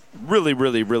 Really,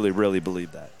 really, really, really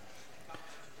believe that.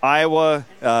 Iowa,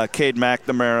 Cade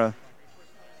McNamara.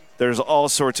 There's all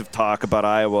sorts of talk about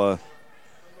Iowa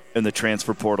in the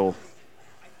transfer portal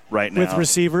right now. With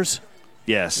receivers?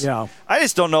 Yes. Yeah. I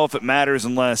just don't know if it matters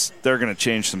unless they're going to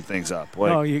change some things up.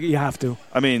 No, you have to.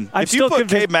 I mean, if you put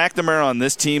Cade McNamara on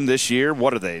this team this year,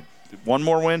 what are they? One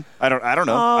more win? I don't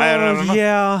know. I don't know.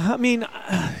 Yeah, I mean,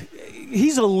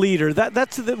 he's a leader.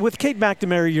 With Cade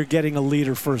McNamara, you're getting a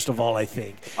leader first of all. I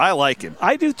think. I like him.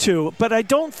 I do too, but I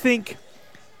don't think.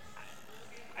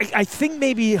 I think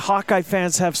maybe Hawkeye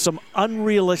fans have some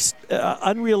unrealistic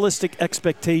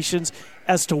expectations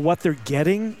as to what they're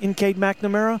getting in Cade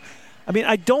McNamara. I mean,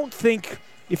 I don't think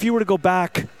if you were to go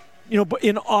back,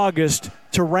 in August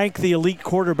to rank the elite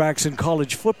quarterbacks in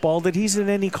college football, that he's in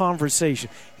any conversation.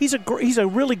 He's a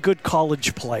really good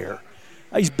college player.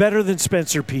 He's better than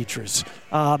Spencer Petras.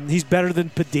 He's better than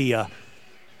Padilla.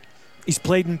 He's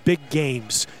played in big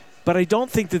games. But I don't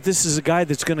think that this is a guy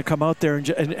that's going to come out there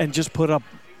and just put up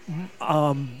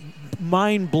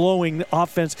mind-blowing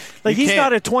offense. Like, he's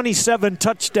not a 27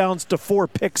 touchdowns to 4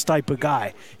 picks type of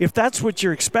guy. If that's what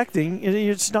you're expecting,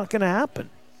 it's not going to happen.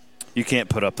 You can't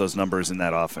put up those numbers in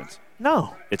that offense.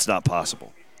 No. It's not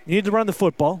possible. You need to run the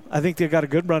football. I think they've got a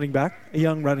good running back, a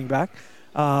young running back.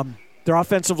 Their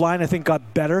offensive line, I think,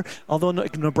 got better, although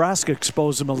Nebraska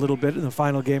exposed them a little bit in the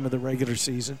final game of the regular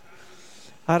season.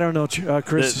 I don't know,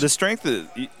 Chris. The strength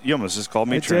that you almost just called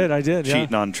me Trent. I did.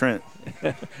 Cheating on Trent.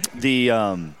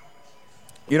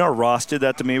 Ross did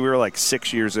that to me. We were like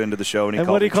 6 years into the show, and he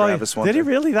called me Travis one time. Did he time.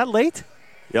 really? That late?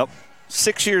 Yep.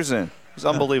 6 years in. It was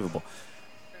unbelievable.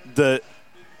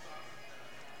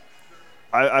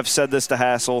 I've said this to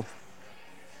Hassel.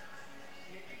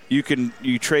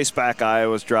 You trace back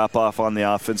Iowa's drop-off on the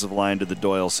offensive line to the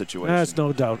Doyle situation. That's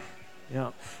no doubt.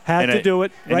 Yeah. Had to do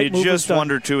it. And you just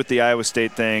wonder, too, with the Iowa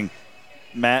State thing,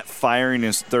 Matt firing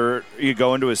you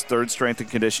go into his third strength and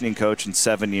conditioning coach in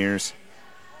 7 years.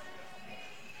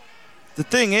 The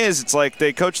thing is, it's like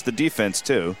they coach the defense,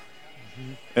 too.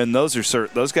 Mm-hmm. And those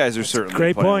guys are certainly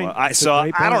great playing point.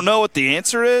 well. I don't know what the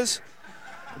answer is,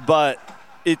 but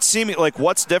it seemed like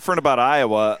what's different about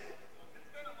Iowa,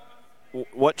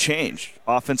 what changed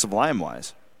offensive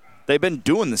line-wise? They've been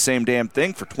doing the same damn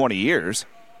thing for 20 years.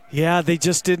 Yeah, they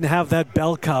just didn't have that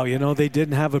bell cow. They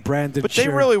didn't have a branded But they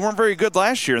shirt. really weren't very good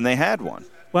last year, and they had one.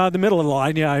 Well, in the middle of the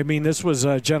line, yeah. I mean, this was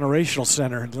a generational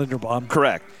center in Linderbaum.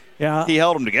 Correct. Yeah. He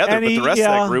held them together, but the rest of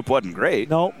that group wasn't great.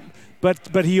 No,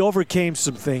 but he overcame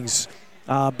some things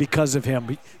because of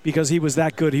him. Because he was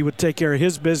that good. He would take care of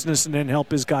his business and then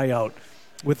help his guy out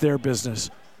with their business.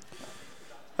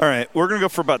 All right, we're going to go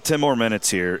for about 10 more minutes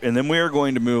here, and then we are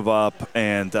going to move up.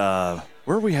 And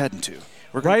where are we heading to?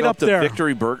 We're going right to go up up to there.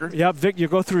 Victory Burger? Yeah, you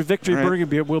go through Victory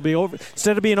Burger, we'll be over.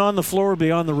 Instead of being on the floor, we'll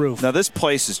be on the roof. Now, this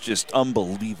place is just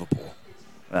unbelievable.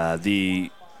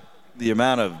 The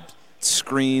amount of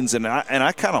screens, and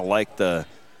I kind of like I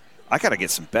got to get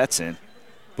some bets in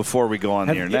before we go on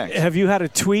the air next. Have you had a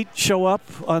tweet show up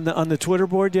on the Twitter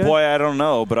board yet? Boy, I don't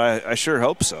know, but I sure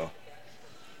hope so.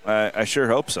 I sure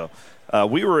hope so.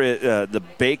 We were at the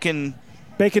Bacon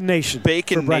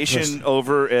Nation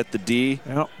over at the D.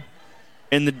 Yep.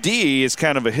 And the D is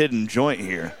kind of a hidden joint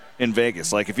here in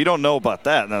Vegas. Like, if you don't know about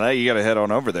that, now you got to head on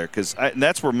over there because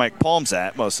that's where Mike Palm's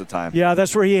at most of the time. Yeah,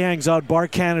 that's where he hangs out. Bar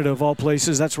Canada, of all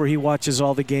places. That's where he watches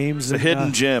all the games. The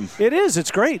hidden gym. It is. It's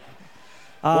great.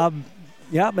 Yeah,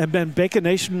 and Bacon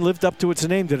Nation lived up to its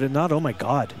name, did it not? Oh, my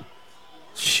God.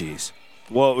 Jeez.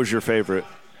 What was your favorite?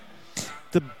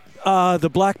 The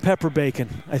black pepper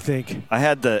bacon, I think. I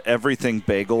had the everything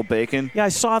bagel bacon. Yeah, I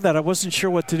saw that. I wasn't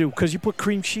sure what to do because you put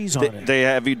cream cheese on it. They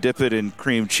have you dip it in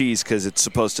cream cheese because it's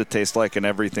supposed to taste like an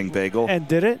everything bagel. And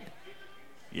did it?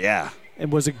 Yeah.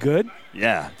 And was it good?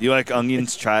 Yeah. Do you like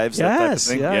onions, chives, that type of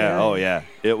thing? Yeah. Oh, yeah.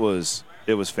 It was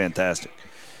fantastic.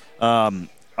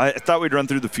 I thought we'd run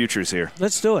through the futures here.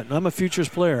 Let's do it. I'm a futures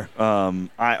player.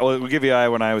 We'll give you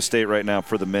Iowa and Iowa State right now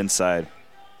for the men's side.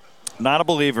 Not a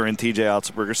believer in TJ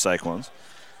Otzelberger Cyclones.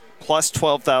 Plus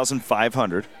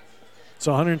 12,500.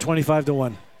 So 125 to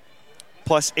 1.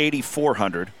 Plus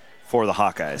 8,400 for the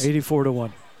Hawkeyes. 84 to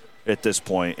 1. At this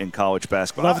point in college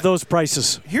basketball. Love those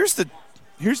prices. Here's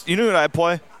you know what I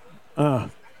play?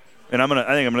 And I think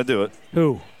I'm gonna do it.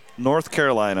 Who? North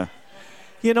Carolina.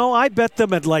 I bet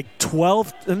them at like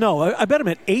 12. No, I bet them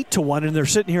at 8 to 1, and they're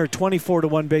sitting here at 24 to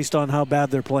 1 based on how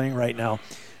bad they're playing right now.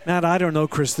 Matt, I don't know,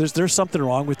 Chris. There's something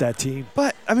wrong with that team.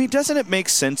 But, I mean, doesn't it make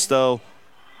sense, though,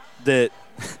 that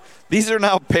these are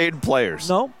now paid players?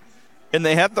 No. And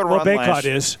they had the run last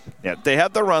year. is. Yeah, they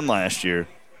had the run last year.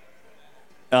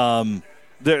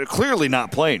 They're clearly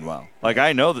not playing well. Like,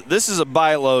 I know that this is a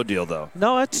buy low deal, though.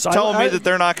 No, it's telling me that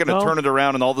they're not going to turn it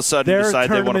around and all of a sudden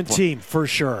decide they want to play. They're a tournament team, for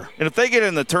sure. And if they get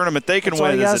in the tournament, they can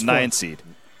win as a 9 seed,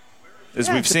 as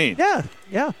we've seen.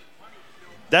 Yeah.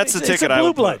 That's the ticket I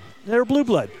would play. They're blue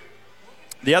blood.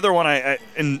 The other one, I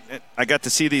got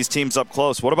to see these teams up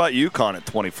close. What about UConn at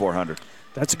 2,400?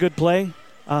 That's a good play.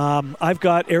 I've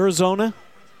got Arizona.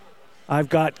 I've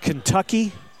got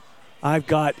Kentucky. I've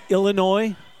got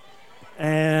Illinois.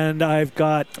 And I've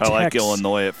got I like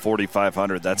Illinois at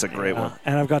 4,500. That's a great one.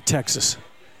 And I've got Texas.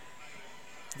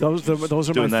 Those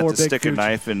are doing my that four to big stick foods. a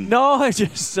knife in. No,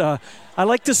 I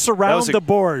like to surround the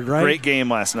board, right? Great game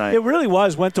last night. It really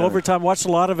was. Went to overtime. Watched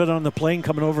a lot of it on the plane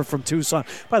coming over from Tucson.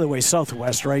 By the way,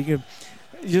 Southwest, right? You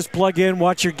just plug in,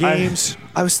 watch your games.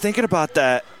 I was thinking about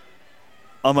that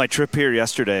on my trip here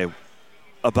yesterday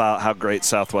about how great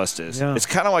Southwest is. Yeah. It's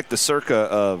kind of like the Circa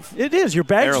of It is. Your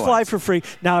bags airlines. fly for free.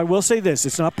 Now, I will say this.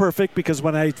 It's not perfect because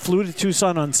when I flew to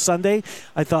Tucson on Sunday,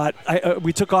 I thought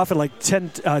we took off at like 10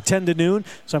 to noon,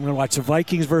 so I'm going to watch the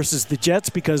Vikings versus the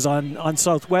Jets because on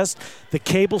Southwest, the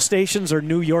cable stations are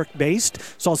New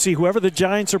York-based, so I'll see whoever the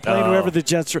Giants are playing, whoever the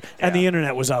Jets are, and the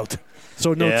internet was out.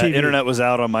 So no TV. Internet was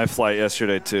out on my flight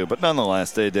yesterday too, but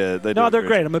nonetheless, they did. No, they're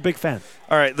great. I'm a big fan.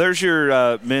 All right, there's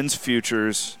your men's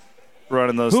futures.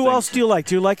 Running those Who things. else do you like?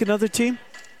 Do you like another team?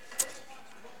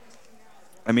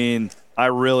 I mean, I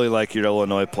really like your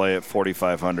Illinois play at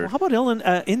 4,500. Well, how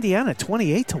about Indiana,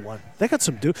 28 to 1? They got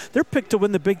some They're picked to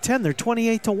win the Big Ten. They're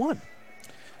 28 to 1.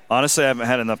 Honestly, I haven't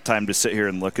had enough time to sit here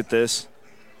and look at this,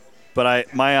 but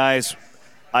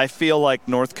I feel like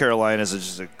North Carolina is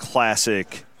just a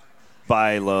classic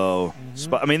buy low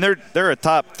spot. I mean, they're a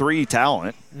top 3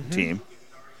 talent team,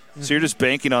 so you're just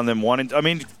banking on them wanting. I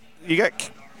mean, you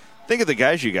got. Think of the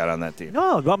guys you got on that team.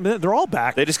 No, they're all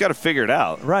back. They just got to figure it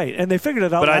out. Right, and they figured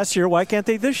it out last year. Why can't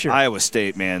they this year? Iowa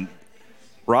State, man.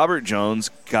 Robert Jones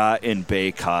got in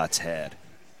Baycott's head.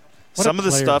 Some of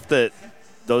the stuff that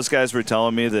those guys were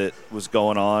telling me that was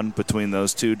going on between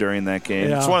those two during that game.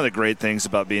 Yeah. It's one of the great things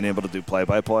about being able to do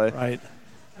play-by-play. Right.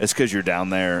 It's because you're down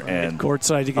there and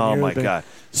courtside. You can hear my God!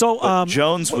 So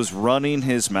Jones was running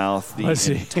his mouth the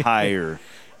entire.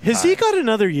 Has he got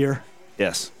another year?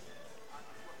 Yes.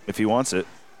 If he wants it.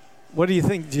 What do you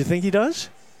think? Do you think he does?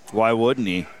 Why wouldn't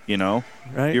he? You know,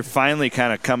 Right. You're finally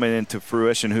kind of coming into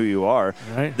fruition who you are.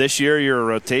 Right. This year you're a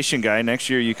rotation guy. Next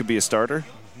year you could be a starter.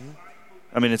 Mm-hmm.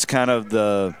 I mean, it's kind of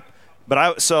the.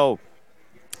 So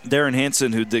Darren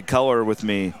Hansen, who did color with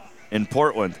me in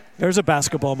Portland. There's a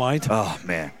basketball mind. Oh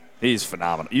man, he's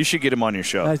phenomenal. You should get him on your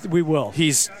show. We will.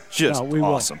 He's just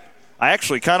awesome. Will. I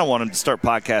actually kind of want him to start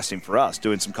podcasting for us,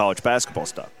 doing some college basketball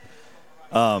stuff.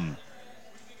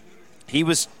 He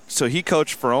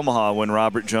coached for Omaha when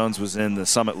Robert Jones was in the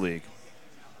Summit League,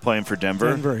 playing for Denver.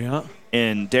 Denver, yeah.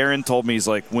 And Darren told me, he's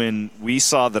like, when we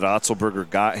saw that Otzelberger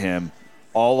got him,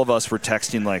 all of us were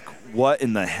texting like, what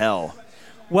in the hell?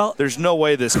 Well, there's no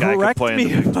way this guy could play in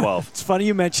the Big 12. It's funny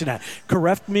you mention that.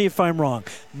 Correct me if I'm wrong.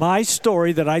 My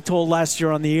story that I told last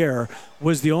year on the air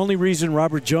was the only reason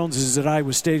Robert Jones is at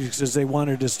Iowa State is because they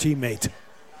wanted his teammate.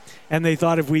 And they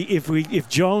thought if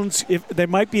Jones, there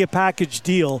might be a package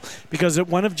deal because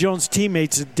one of Jones'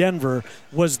 teammates at Denver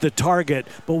was the target,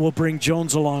 but we'll bring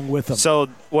Jones along with him. So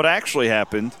what actually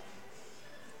happened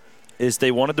is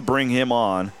they wanted to bring him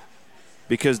on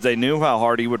because they knew how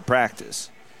hard he would practice.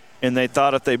 And they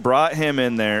thought if they brought him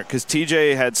in there, because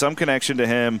TJ had some connection to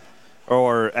him,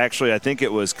 or actually I think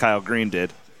it was Kyle Green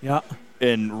did. Yeah.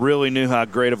 And really knew how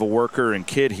great of a worker and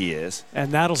kid he is.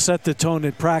 And that'll set the tone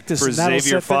in practice. For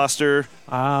Xavier Foster.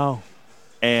 Wow.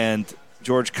 And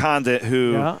George Condit,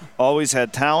 who always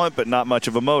had talent but not much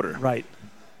of a motor. Right.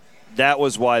 That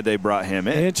was why they brought him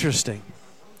in. Interesting.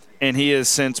 And he has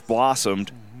since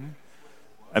blossomed. Mm-hmm.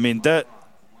 I mean, that.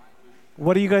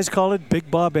 What do you guys call it?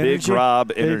 Big Bob Energy? Big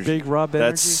Rob Energy. Big Rob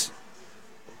Energy.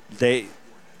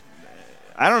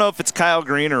 I don't know if it's Kyle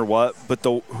Green or what, but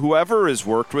whoever has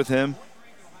worked with him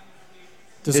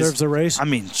deserves a race. I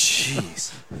mean,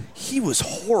 jeez. He was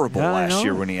horrible last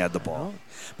year when he had the ball.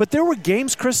 But there were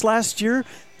games, Chris, last year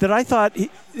that I thought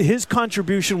his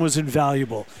contribution was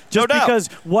invaluable. Just because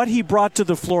what he brought to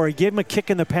the floor, he gave him a kick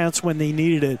in the pants when they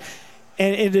needed it.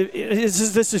 And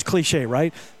this is cliche,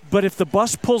 right? But if the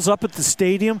bus pulls up at the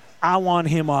stadium, I want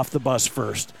him off the bus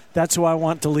first. That's who I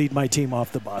want to lead my team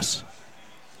off the bus.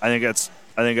 I think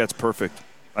that's perfect.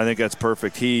 I think that's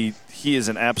perfect. He is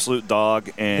an absolute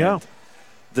dog, and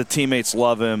the teammates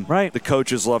love him. Right. The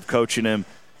coaches love coaching him.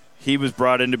 He was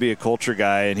brought in to be a culture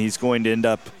guy, and he's going to end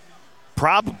up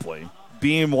probably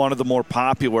being one of the more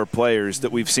popular players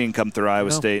that we've seen come through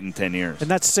Iowa State in 10 years. And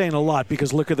that's saying a lot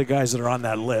because look at the guys that are on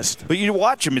that list. But you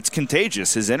watch him, it's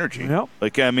contagious, his energy. Yep.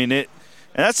 And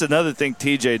that's another thing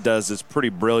TJ does that's pretty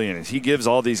brilliant. Is he gives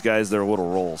all these guys their little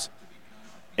roles.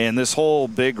 And this whole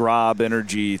Big Rob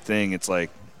energy thing, it's like,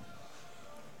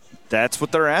 that's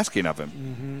what they're asking of him.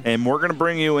 Mm-hmm. And we're going to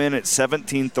bring you in at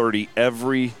 17:30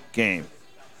 every game.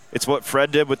 It's what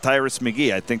Fred did with Tyrus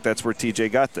McGee. I think that's where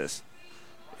TJ got this.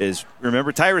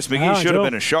 Remember, Tyrus McGee should have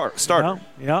been a starter,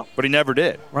 but he never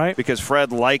did. Right. Because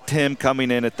Fred liked him coming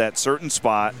in at that certain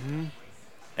spot. Mm-hmm.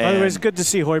 By the way, it's good to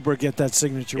see Hoiberg get that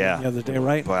signature win the other day,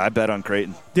 right? Boy, I bet on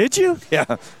Creighton. Did you?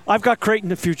 Yeah. I've got Creighton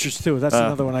the futures too. That's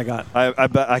another one I got. I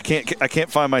bet I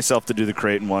can't find myself to do the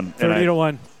Creighton one.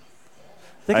 30-1.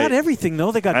 They got everything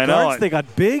though. They got guards. They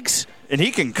got bigs. And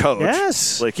he can coach.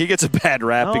 Yes. Like he gets a bad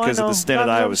rap because of the stint at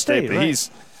Iowa State, but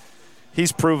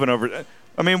he's proven over.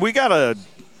 I mean, we got to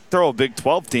throw a Big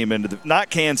 12 team into not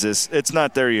Kansas. It's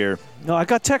not their year. No, I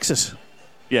got Texas.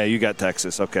 Yeah, you got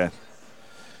Texas. Okay.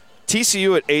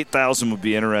 TCU at 8,000 would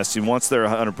be interesting once they're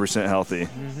 100% healthy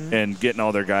and getting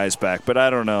all their guys back. But I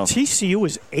don't know. TCU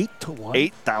is 8-1.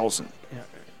 8,000. Yeah.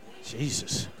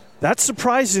 Jesus, that's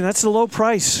surprising. That's a low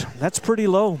price. That's pretty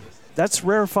low. That's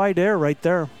rarefied air right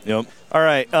there. Yep. All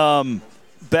right.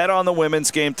 Bet on the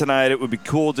women's game tonight. It would be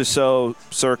cool to show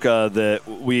Circa that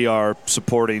we are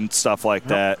supporting stuff like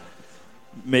that.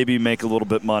 Maybe make a little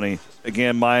bit money.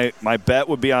 Again, my bet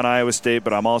would be on Iowa State,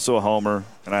 but I'm also a homer,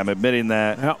 and I'm admitting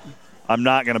that. Yep. I'm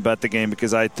not going to bet the game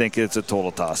because I think it's a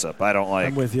total toss-up.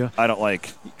 I'm with you. I don't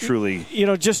like truly.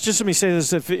 Just let me say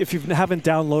this. If you haven't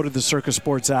downloaded the Circa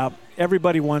Sports app,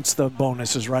 everybody wants the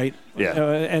bonuses, right? Yeah.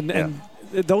 And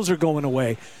those are going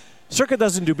away. Circa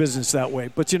doesn't do business that way.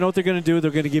 But you know what they're going to do?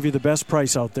 They're going to give you the best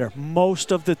price out there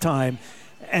most of the time.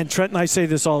 And Trent and I say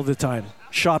this all the time.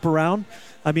 Shop around.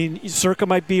 I mean, Circa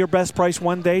might be your best price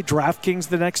one day, DraftKings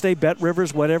the next day, Bet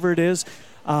Rivers, whatever it is.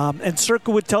 And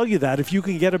Circa would tell you that. If you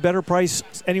can get a better price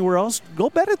anywhere else, go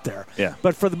bet it there. Yeah.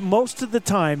 But for most of the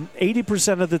time,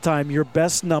 80% of the time, your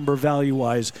best number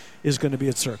value-wise is going to be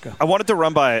at Circa. I wanted to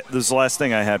run by – this is the last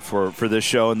thing I had for this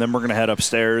show, and then we're going to head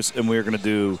upstairs, and we're going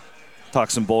to talk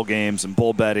some bowl games and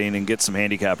bowl betting and get some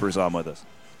handicappers on with us.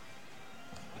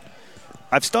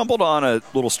 I've stumbled on a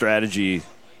little strategy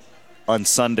on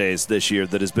Sundays this year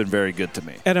that has been very good to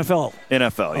me. NFL,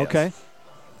 yes. Okay.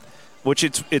 which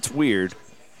it's weird.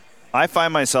 I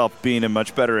find myself being a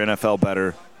much better NFL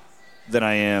bettor than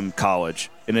I am college,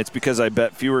 and it's because I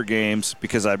bet fewer games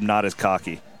because I'm not as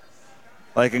cocky.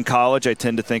 Like in college, I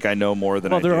tend to think I know more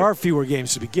than I do. Well, there are fewer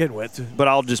games to begin with. But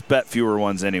I'll just bet fewer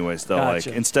ones anyways, though. Gotcha.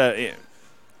 Like instead,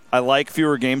 I like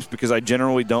fewer games because I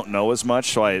generally don't know as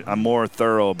much, so I'm more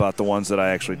thorough about the ones that I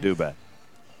actually do bet.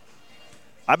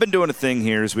 I've been doing a thing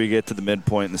here as we get to the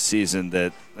midpoint in the season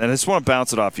and I just want to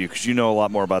bounce it off you because you know a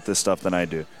lot more about this stuff than I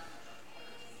do.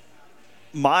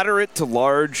 Moderate to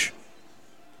large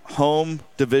home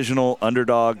divisional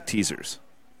underdog teasers.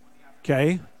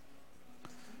 Okay.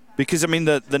 Because, I mean,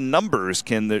 the numbers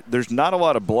there's not a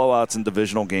lot of blowouts in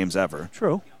divisional games ever.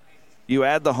 True. You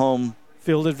add the home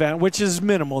field advantage, which is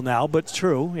minimal now, but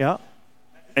true, yeah.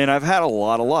 And I've had a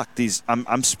lot of luck.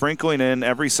 I'm sprinkling in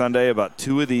every Sunday about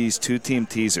 2 of these 2-team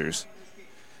teasers.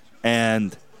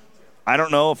 And I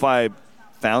don't know if I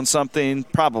found something.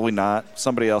 Probably not.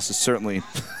 Somebody else has certainly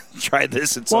tried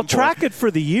this at some point. Well, track it for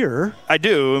the year. I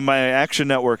do in my Action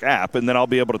Network app, and then I'll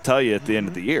be able to tell you at the end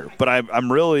of the year. But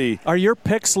I'm really – Are your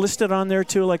picks listed on there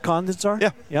too like Condon's are?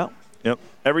 Yeah. Yeah. Yep.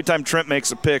 Every time Trent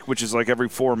makes a pick, which is like every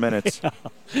 4 minutes –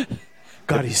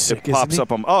 God, he's sick, it pops isn't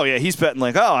up on. Oh yeah, he's betting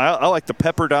like, I like the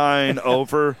Pepperdine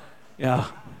over. Yeah,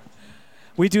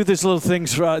 we do these little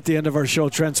things at the end of our show.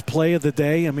 Trent's play of the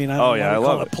day. I mean, I don't I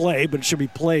love it play, but it should be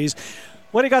plays.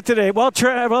 What do you got today? Well,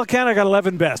 Ken, I got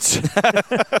 11 bets.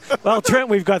 Well, Trent,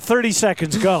 we've got 30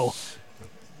 seconds. Go.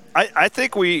 I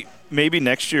think maybe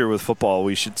next year with football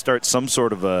we should start some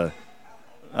sort of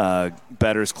a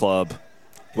bettors club.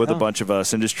 With a bunch of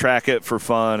us and just track it for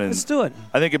fun. And let's do it.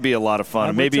 I think it'd be a lot of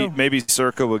fun. Maybe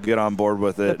Circa would get on board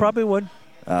with it. They probably would.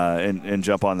 And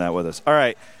jump on that with us. All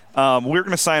right. We're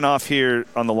going to sign off here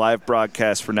on the live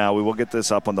broadcast for now. We will get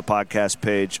this up on the podcast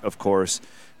page, of course.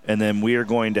 And then we are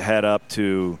going to head up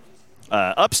to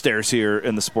upstairs here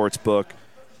in the sports book.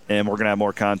 And we're going to have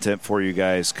more content for you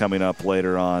guys coming up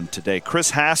later on today.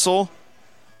 Chris Hassel.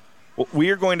 We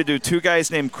are going to do 2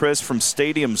 guys named Chris from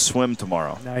Stadium Swim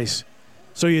tomorrow. Nice.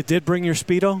 So you did bring your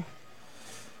Speedo?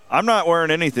 I'm not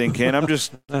wearing anything, Ken. I'm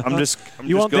just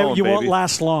you going, won't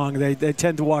last long. They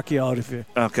tend to walk you out if you.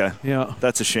 Okay. Yeah.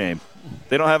 That's a shame.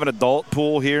 They don't have an adult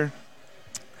pool here.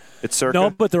 It's Circa. No,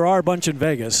 but there are a bunch in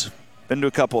Vegas. Been to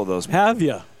a couple of those. Have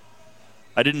you?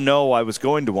 I didn't know I was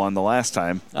going to one the last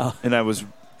time, and I was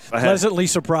pleasantly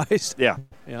surprised. Yeah.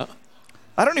 Yeah.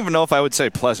 I don't even know if I would say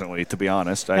pleasantly, to be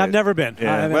honest. I've never been.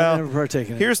 Yeah, I've never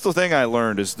partaken. Here's the thing I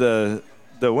learned is the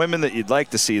women that you'd like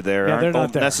to see there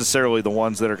aren't necessarily the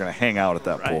ones that are going to hang out at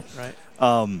that pool.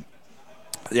 Right.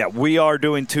 We are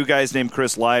doing 2 guys named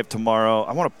Chris live tomorrow.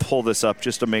 I want to pull this up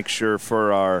just to make sure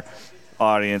for our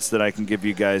audience that I can give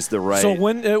you guys the right. So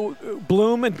when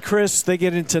Bloom and Chris, they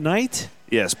get in tonight?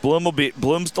 Yes,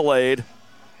 Bloom's delayed.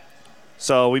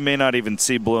 So we may not even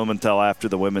see Bloom until after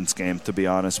the women's game, to be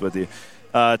honest with you.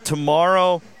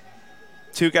 Tomorrow,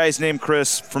 2 guys named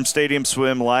Chris from Stadium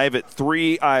Swim live at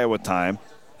 3 Iowa time.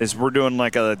 We're doing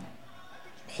like a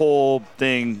whole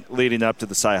thing leading up to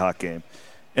the Cyhawk game.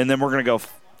 And then we're going to go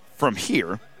from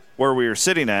here, where we are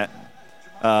sitting at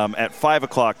 5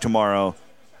 o'clock tomorrow.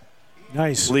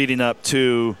 Nice. Leading up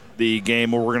to the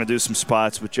game where we're going to do some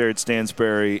spots with Jared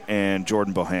Stansberry and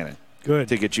Jordan Bohannon. Good.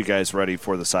 To get you guys ready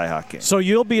for the Cyhawk game. So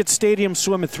you'll be at Stadium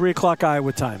Swim at 3 o'clock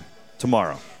Iowa time.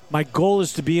 Tomorrow. My goal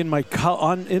is to be in my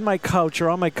couch in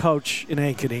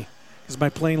Ankeny because my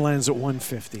plane lands at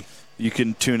 1:50. You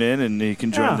can tune in and you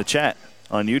can join the chat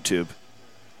on YouTube.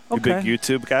 You Okay. a big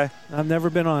YouTube guy? I've never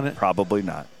been on it. Probably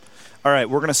not. All right,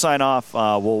 we're going to sign off.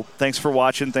 Thanks for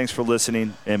watching. Thanks for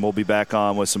listening. And we'll be back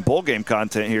on with some bowl game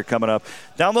content here coming up.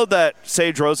 Download that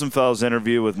Sage Rosenfeld's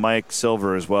interview with Mike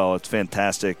Silver as well. It's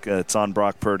fantastic. It's on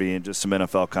Brock Purdy and just some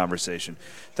NFL conversation.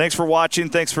 Thanks for watching.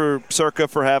 Thanks for Circa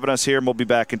for having us here. And we'll be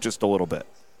back in just a little bit.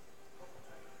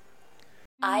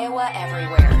 Iowa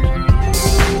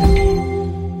Everywhere.